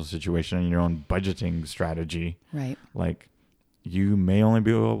financial situation and your own budgeting strategy, right? Like you may only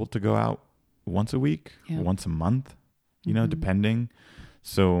be able to go out once a week, once a month, depending.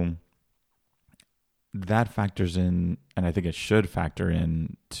 So that factors in, and I think it should factor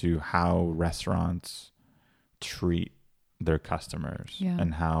in to how restaurants treat their customers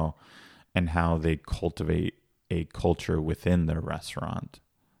and how they cultivate a culture within their restaurant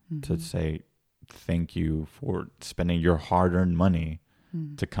to say thank you for spending your hard-earned money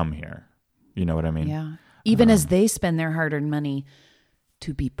to come here. You know what I mean? Yeah. Even as they spend their hard-earned money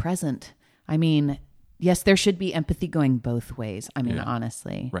to be present. Yes, there should be empathy going both ways.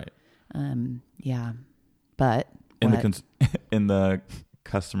 Honestly. Right. Yeah. But in the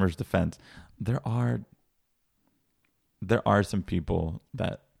customer's defense, there are some people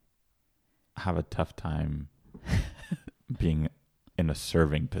that have a tough time being in a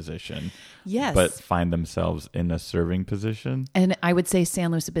serving position. Yes. But find themselves in a serving position. And I would say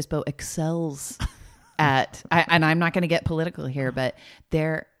San Luis Obispo excels at, and I'm not going to get political here, but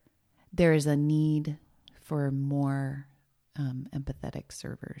there is a need for more empathetic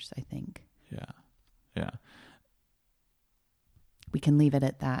servers, I think. Yeah. Yeah. We can leave it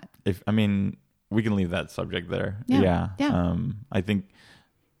at that. We can leave that subject there. Yeah. I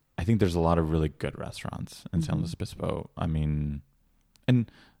think there's a lot of really good restaurants in San Luis Obispo. And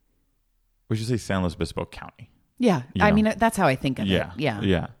we should say San Luis Obispo County. Yeah. That's how I think of it. Yeah.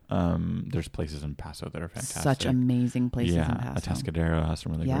 Yeah. There's places in Paso that are fantastic. Such amazing places in Paso. Atascadero has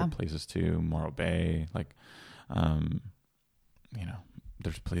some really great places too. Morro Bay.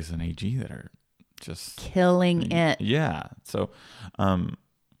 There's places in AG that are just killing it. Yeah. So,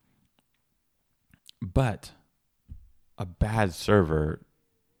 but a bad server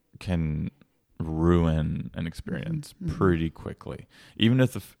can ruin an experience pretty quickly. Even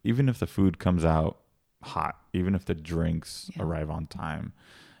if the food comes out hot, even if the drinks arrive on time,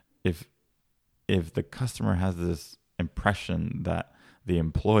 if the customer has this impression that the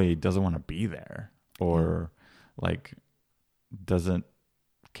employee doesn't want to be there or doesn't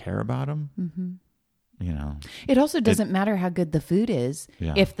care about them, it also doesn't matter how good the food is.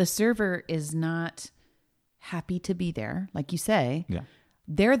 Yeah. If the server is not happy to be there, like you say,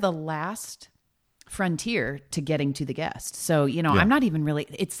 they're the last frontier to getting to the guest. So, I'm not even really,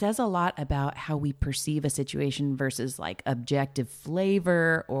 it says a lot about how we perceive a situation versus objective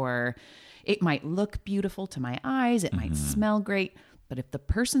flavor, or it might look beautiful to my eyes. It might smell great. But if the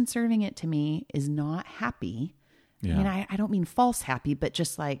person serving it to me is not happy, I don't mean false happy, but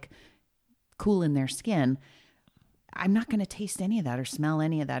just cool in their skin, I'm not going to taste any of that or smell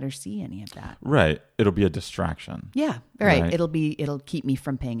any of that or see any of that. Right. It'll be a distraction. Yeah. Right. It'll keep me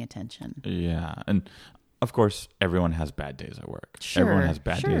from paying attention. Yeah. And of course, everyone has bad days at work. Sure. Everyone has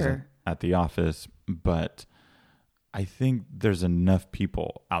bad days at the office. But I think there's enough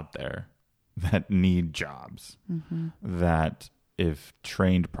people out there that need jobs that if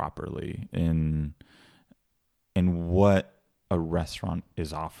trained properly in what a restaurant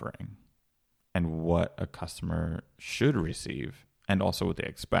is offering and what a customer should receive and also what they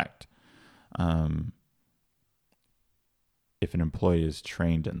expect. If an employee is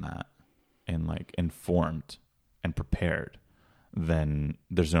trained in that and informed and prepared, then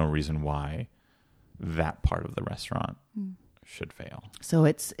there's no reason why that part of the restaurant should fail. So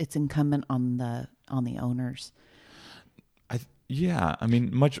it's incumbent on the owners.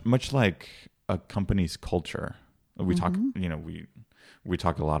 Much like a company's culture. We talk, we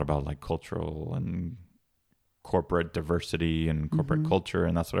talk a lot about cultural and corporate diversity and corporate culture,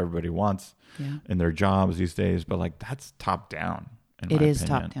 and that's what everybody wants in their jobs these days. But that's top down. It is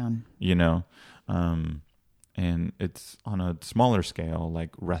top down. And it's on a smaller scale.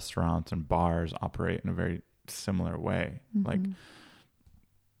 Restaurants and bars operate in a very similar way.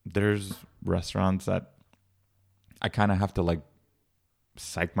 There's restaurants that I kind of have to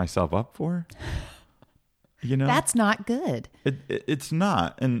psych myself up for. That's not good. It's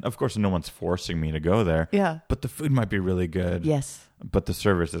not. And of course, no one's forcing me to go there. Yeah. But the food might be really good. Yes. But the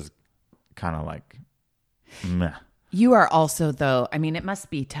service is kind of meh. You are also, though, it must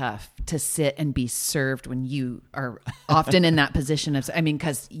be tough to sit and be served when you are often in that position of,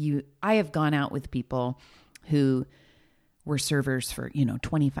 because I have gone out with people who were servers for,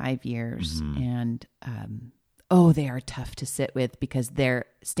 25 years and, they are tough to sit with because their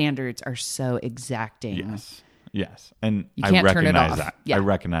standards are so exacting. Yes. And you can't I turn it recognize off. that. Yeah. I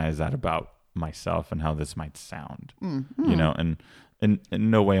recognize that about myself and how this might sound. And in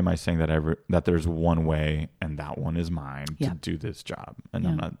no way am I saying that there's one way and that one is mine to do this job. And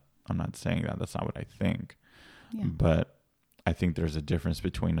I'm not saying that. That's not what I think. Yeah. But I think there's a difference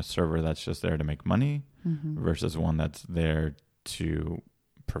between a server that's just there to make money versus one that's there to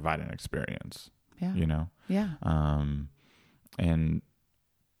provide an experience. Yeah. Yeah. And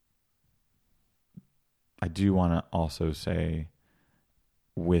I do want to also say,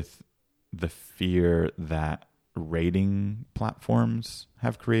 with the fear that rating platforms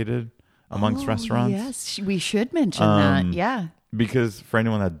have created amongst restaurants. Yes, we should mention that. Yeah. Because for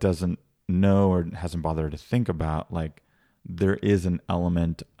anyone that doesn't know or hasn't bothered to think about, there is an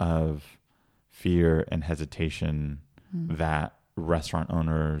element of fear and hesitation that restaurant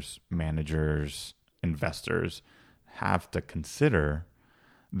owners, managers, investors have to consider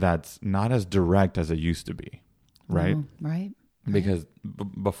that's not as direct as it used to be, right? Right. Because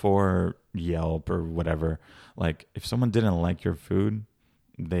before Yelp or whatever, if someone didn't like your food,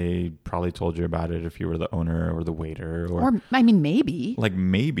 they probably told you about it if you were the owner or the waiter, or I mean, maybe like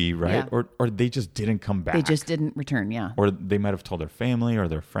maybe, right? Yeah. Or they just didn't come back. they just didn't return. Yeah. or they might have told their family or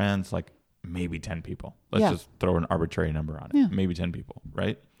their friends, like maybe 10 people. Let's Yeah. just throw an arbitrary number on it. Yeah. Maybe 10 people,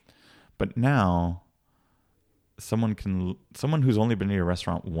 right? But now someone who's only been to your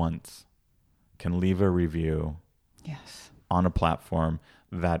restaurant once can leave a review Yes. on a platform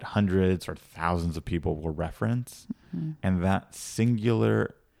that hundreds or thousands of people will reference. Mm-hmm. And that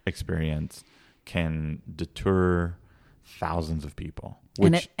singular experience can deter thousands of people.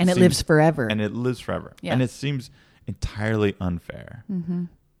 And it lives forever. And it lives forever. Yeah. And it seems entirely unfair. Mm-hmm.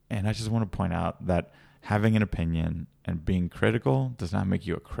 And I just want to point out that having an opinion and being critical does not make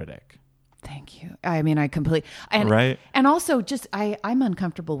you a critic. Thank you. I mean, I completely Right. And also, just I'm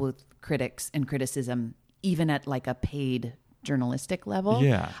uncomfortable with critics and criticism, even at like a paid journalistic level.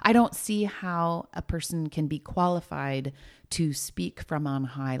 Yeah. I don't see how a person can be qualified to speak from on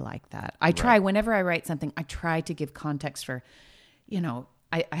high like that. I try, whenever I write something, I try to give context for,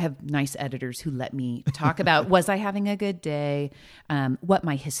 I have nice editors who let me talk about, was I having a good day? What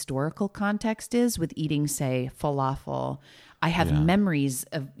my historical context is with eating, say, falafel. I have memories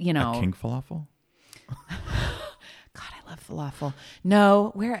of, A king falafel? God, I love falafel.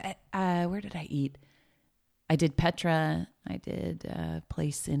 No, where did I eat? I did Petra. I did a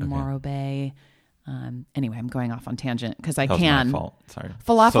place in Morro Bay. Anyway, I'm going off on tangent because I That was can. my fault. Sorry.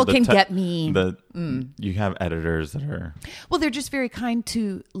 Falafel can get me. You have editors that are... Well, they're just very kind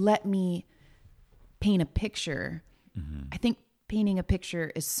to let me paint a picture. Mm-hmm. I think painting a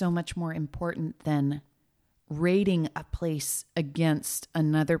picture is so much more important than rating a place against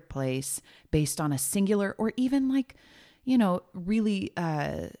another place based on a singular or even like, really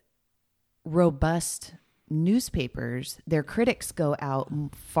robust newspapers. Their critics go out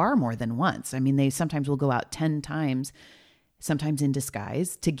far more than once. I mean, they sometimes will go out 10 times, sometimes in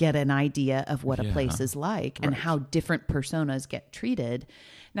disguise, to get an idea of what a place is like and how different personas get treated.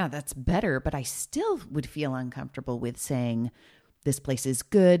 Now, that's better, but I still would feel uncomfortable with saying, this place is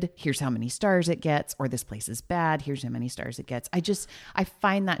good, here's how many stars it gets, or this place is bad, here's how many stars it gets. I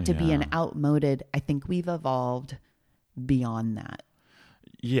find that to be an outmoded, I think we've evolved beyond that.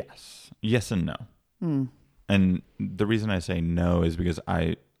 Yes and no. And the reason I say no is because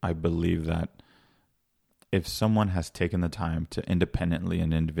I believe that if someone has taken the time to independently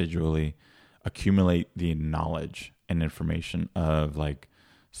and individually accumulate the knowledge and information of like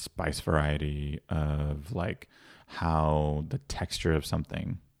spice variety, of like how the texture of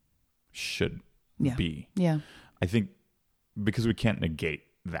something should be. Yeah. I think because we can't negate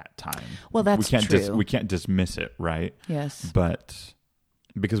that time. Well, that's true. We can't dismiss it, right? Yes. But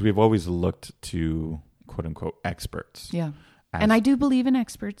because we've always looked to quote unquote experts. Yeah. And I do believe in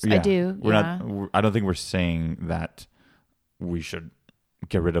experts. I do. I don't think we're saying that we should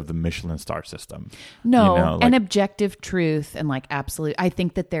get rid of the Michelin star system. No, an objective truth and like absolute. I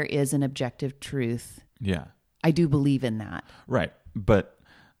think that there is an objective truth. Yeah. I do believe in that. Right. But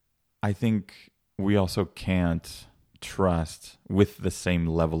I think we also can't trust with the same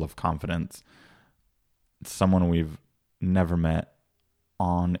level of confidence someone we've never met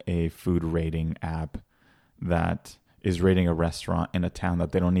on a food rating app that is rating a restaurant in a town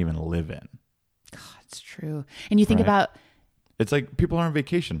that they don't even live in. God, it's true. And you think about... It's like people are on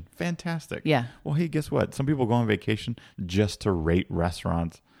vacation. Fantastic. Yeah. Well, hey, guess what? Some people go on vacation just to rate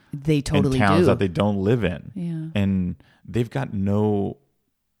restaurants. They totally in towns do. that they don't live in. Yeah. And they've got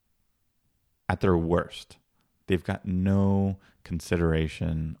at their worst, they've got no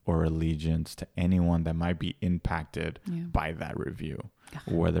consideration or allegiance to anyone that might be impacted by that review.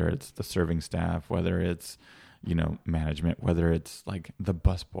 Whether it's the serving staff, whether it's, management, whether it's like the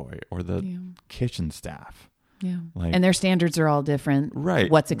busboy or the kitchen staff. Yeah. And their standards are all different. Right.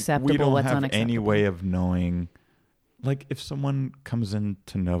 What's acceptable, we don't what's have unacceptable. any way of knowing. Like if someone comes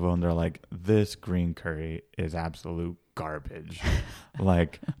into Novo and they're like, this green curry is absolute garbage.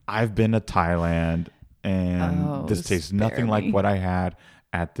 Like I've been to Thailand and this tastes nothing like what I had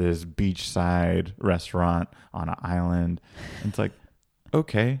at this beachside restaurant on an island. And it's like,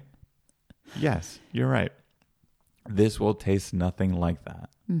 okay, yes, you're right. This will taste nothing like that.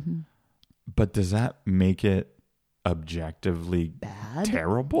 Mm-hmm. But does that make it objectively bad?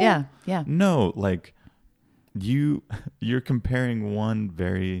 Terrible? Yeah, yeah. No, like you're comparing one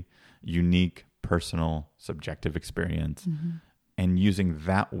very unique, personal, subjective experience and using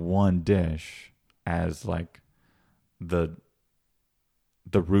that one dish as like the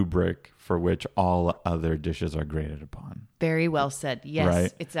rubric for which all other dishes are graded upon. Very well said. Yes,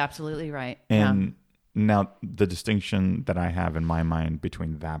 right? It's absolutely right. And now the distinction that I have in my mind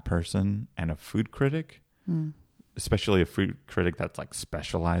between that person and a food critic especially a food critic that's like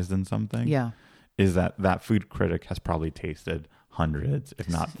specialized in something, Yeah. is that food critic has probably tasted hundreds, if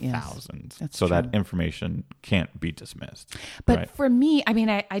not thousands. That's so true. that information can't be dismissed. But right? for me, I mean,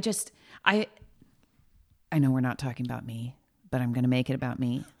 I know we're not talking about me, but I'm going to make it about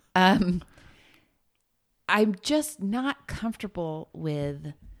me. I'm just not comfortable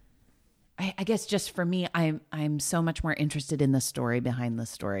with, I guess just for me, I'm so much more interested in the story behind the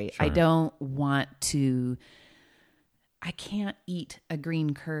story. Sure. I don't want to, I can't eat a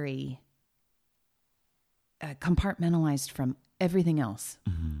green curry compartmentalized from everything else.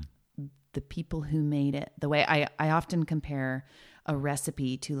 Mm-hmm. The people who made it, the way I often compare a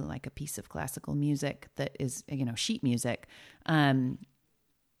recipe to like a piece of classical music that is, sheet music.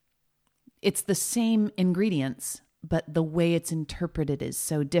 It's the same ingredients, but the way it's interpreted is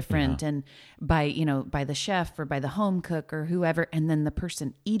so different. Yeah. And by the chef or by the home cook or whoever, and then the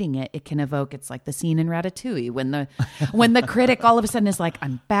person eating it, it can evoke, it's like the scene in Ratatouille when the critic all of a sudden is like,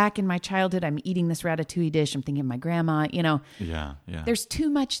 I'm back in my childhood. I'm eating this Ratatouille dish. I'm thinking of my grandma, Yeah. There's too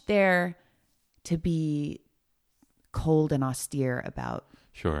much there to be cold and austere about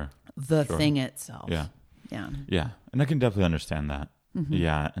Sure. the thing itself. Yeah. Yeah. Yeah. And I can definitely understand that. Mm-hmm.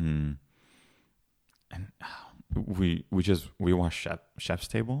 Yeah. And we watched Chef's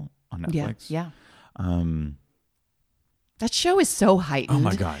Table on Netflix. Yeah. That show is so heightened. Oh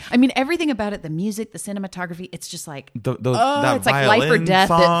my gosh. I mean, everything about it, the music, the cinematography, it's just like, that it's like life or violin death,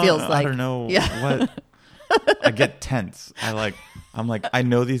 song, it feels like. I don't know Yeah. what. I get tense. I'm like, I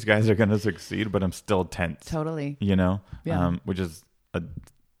know these guys are going to succeed, but I'm still tense. Totally. Yeah. Which is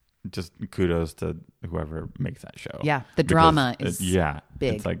just kudos to whoever makes that show. Yeah. The drama is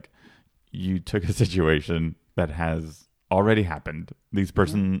big. It's like you took a situation that has already happened. These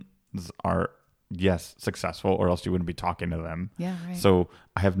persons are, yes, successful, or else you wouldn't be talking to them. Yeah, right. So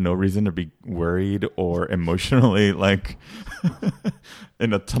I have no reason to be worried or emotionally like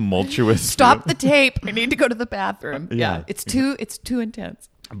in a tumultuous Stop the tape. I need to go to the bathroom. Yeah. It's too intense.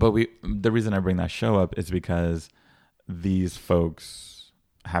 But the reason I bring that show up is because these folks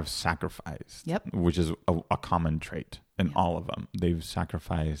have sacrificed, which is a common trait in all of them. They've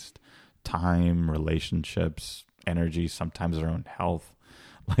sacrificed time, relationships, energy, sometimes their own health.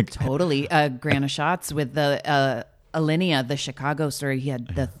 Like Totally. Grana Schatz with the Alinea, the Chicago story, he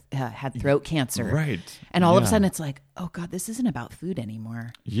had had throat cancer. Right. And all of a sudden it's like, oh God, this isn't about food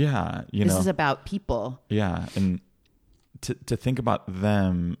anymore. Yeah. This is about people. Yeah. And to think about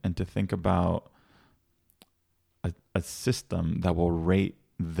them and to think about a system that will rate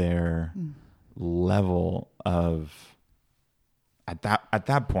their level of at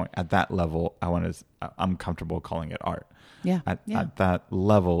that point, at that level, I'm comfortable calling it art. Yeah. At that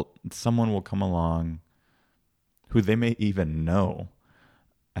level, someone will come along who they may even know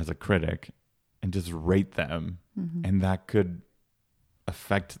as a critic and just rate them. Mm-hmm. And that could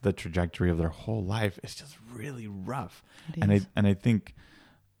affect the trajectory of their whole life. It's just really rough. And I think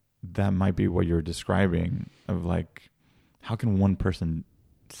that might be what you're describing of like, how can one person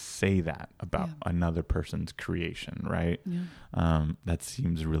say that about another person's creation, right? Yeah. That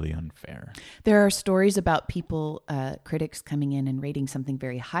seems really unfair. There are stories about people, critics coming in and rating something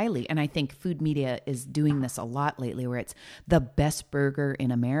very highly. And I think food media is doing this a lot lately, where it's the best burger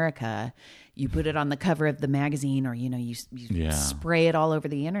in America. You put it on the cover of the magazine, or, you spray it all over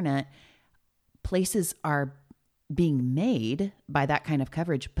the internet. Places are being made by that kind of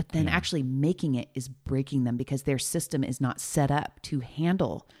coverage, but then actually making it is breaking them because their system is not set up to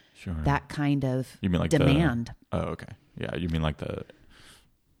handle that kind of demand. Okay. Yeah. You mean like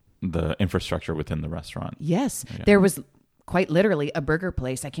the infrastructure within the restaurant? Yes. Yeah. There was quite literally a burger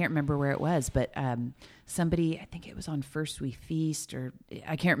place. I can't remember where it was, but somebody, I think it was on First We Feast, or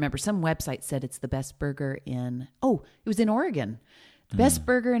I can't remember. Some website said it's the best burger it was in Oregon. The best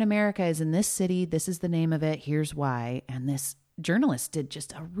burger in America is in this city. This is the name of it. Here's why. And this journalist did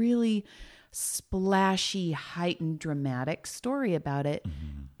just a really splashy, heightened, dramatic story about it.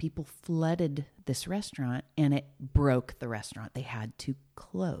 Mm-hmm. People flooded this restaurant and it broke the restaurant. They had to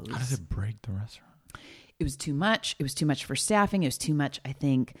close. How did it break the restaurant? It was too much. It was too much for staffing. It was too much, I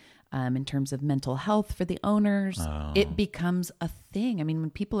think, in terms of mental health for the owners. Oh. It becomes a thing. I mean,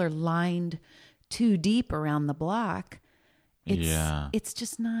 when people are lined too deep around the block, it's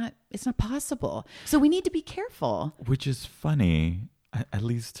just not possible. So we need to be careful. Which is funny, at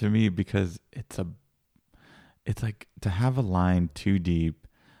least to me, because it's like to have a line too deep.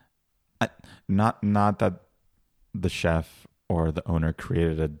 Not that the chef or the owner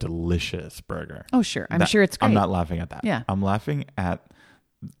created a delicious burger. Oh, sure. I'm sure it's great. I'm not laughing at that. Yeah. I'm laughing at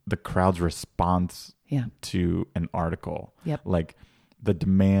the crowd's response to an article. Yep. Like the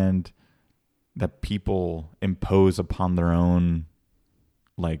demand that people impose upon their own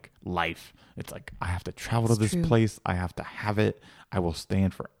like life. It's like, I have to travel to this place. I have to have it. I will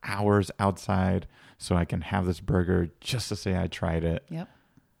stand for hours outside so I can have this burger just to say I tried it. Yep.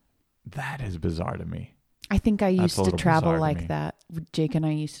 That is bizarre to me. I think I used to travel bizarre to like me. that. Jake and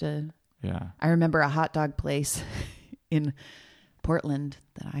I used to. Yeah. I remember a hot dog place in Portland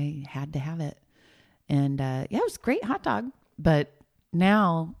that I had to have it. And yeah, it was a great hot dog. But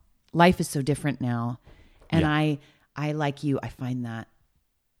now life is so different now. And Yeah. I like you, I find that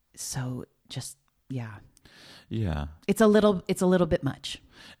so just, yeah. Yeah. It's a little bit much.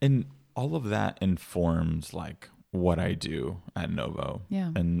 And all of that informs like what I do at Novo.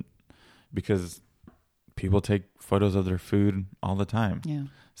 Yeah. And because people take photos of their food all the time. Yeah.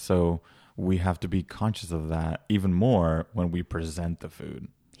 So we have to be conscious of that even more when we present the food.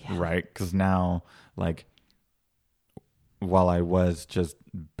 Yeah. Right? Because now, like, while I was just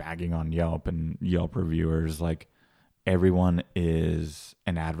bagging on Yelp and Yelp reviewers, like, everyone is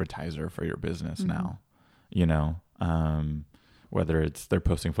an advertiser for your business now, you know, whether it's they're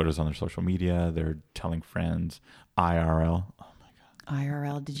posting photos on their social media, they're telling friends, IRL. Oh my God.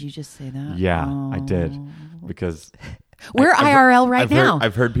 IRL, did you just say that? Yeah, Oh. I did, because we're IRL right now.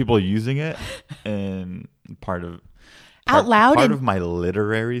 I've heard people using it, and Out loud part and- of my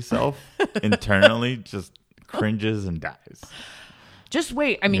literary self internally just cringes and dies. Just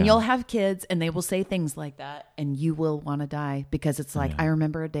wait. I mean, Yeah. you'll have kids and they will say things like that and you will want to die because it's like, I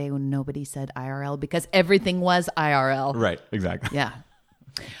remember a day when nobody said IRL because everything was IRL. Right, exactly. Yeah.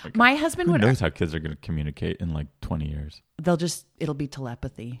 My husband Who would, knows how kids are going to communicate in like 20 years? it'll be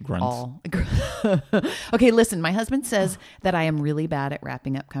telepathy. Grunts. All. Okay, listen, my husband says that I am really bad at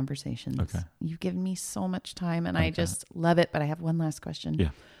wrapping up conversations. Okay. You've given me so much time and I just love it. But I have one last question.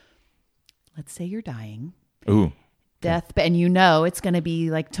 Yeah. Let's say you're dying. Ooh. Death, and you know it's going to be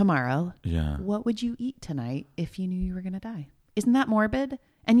like tomorrow. Yeah. What would you eat tonight if you knew you were going to die? Isn't that morbid?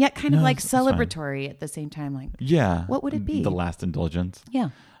 And yet kind of No, like it's fine. celebratory at the same time. Like, Yeah. What would it be? The last indulgence. yeah.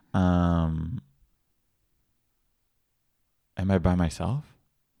 Am I by myself?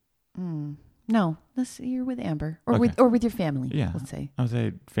 No, let's say you're with Amber or Okay. with your family. Yeah. Let's say. I would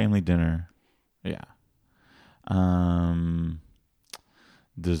say family dinner. Yeah.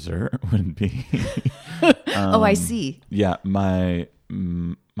 Dessert would be. Oh, I see. Yeah, my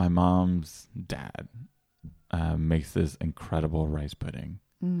mom's dad makes this incredible rice pudding.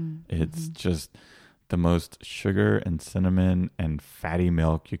 It's just the most sugar and cinnamon and fatty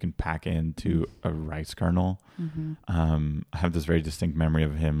milk you can pack into a rice kernel. I have this very distinct memory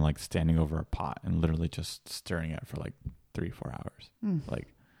of him like standing over a pot and literally just stirring it for like 3-4 hours. Like,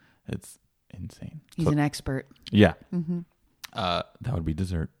 it's insane. He's an expert. Yeah. That would be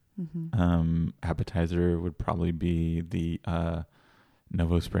dessert. Appetizer would probably be the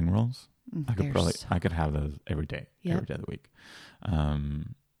Novo spring rolls. I could have those every day of the week.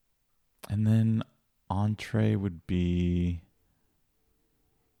 And then entree would be,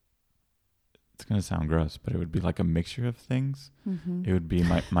 it's going to sound gross, but it would be like a mixture of things. It would be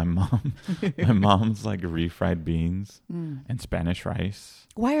my mom's like refried beans and Spanish rice.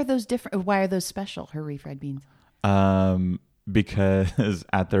 Why are those different? Why are those special? Her refried beans. Because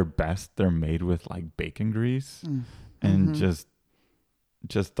at their best, they're made with like bacon grease and just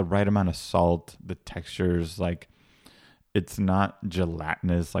the right amount of salt. The textures, like, it's not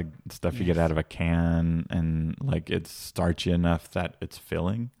gelatinous like stuff you get out of a can, and like it's starchy enough that it's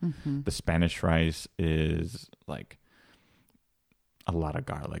filling. The Spanish rice is like a lot of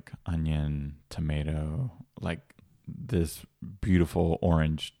garlic, onion, tomato, like this beautiful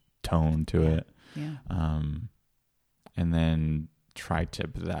orange tone to it. Yeah. And then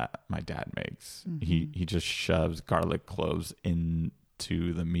tri-tip that my dad makes. He just shoves garlic cloves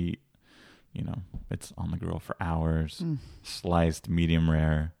into the meat. You know, it's on the grill for hours, sliced medium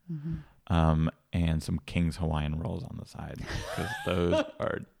rare, and some King's Hawaiian rolls on the side because those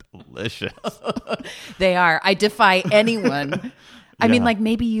are delicious. They are. I defy anyone. I mean, Yeah. like,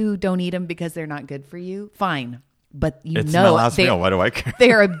 maybe you don't eat them because they're not good for you. Fine. But It's my last meal. Why do I care?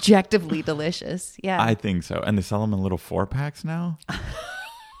 They are objectively delicious. Yeah. I think so. And they sell them in little 4-packs now.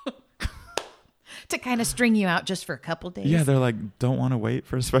 To kind of string you out just for a couple days. Yeah, they're like, don't want to wait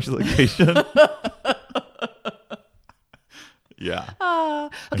for a special occasion. Yeah.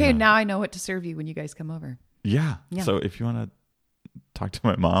 Okay, Yeah. now I know what to serve you when you guys come over. Yeah. Yeah. So if you want to talk to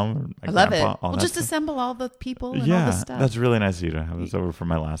my mom or my I love grandpa, it. all We'll that just stuff. assemble all the people and all Yeah, the stuff. that's really nice of you to have us over for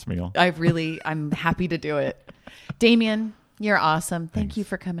my last meal. I'm happy to do it. Damien, you're awesome. Thank Thanks. you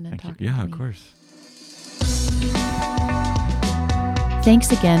for coming and Thank talking you. Yeah, to of me. course.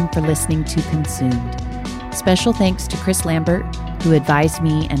 Thanks again for listening to Consumed. Special thanks to Chris Lambert, who advised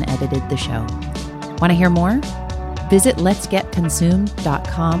me and edited the show. Want to hear more? Visit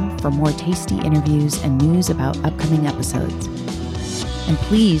letsgetconsumed.com for more tasty interviews and news about upcoming episodes. And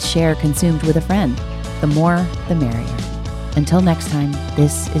please share Consumed with a friend. The more, the merrier. Until next time,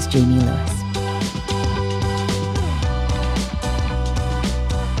 this is Jamie Lewis.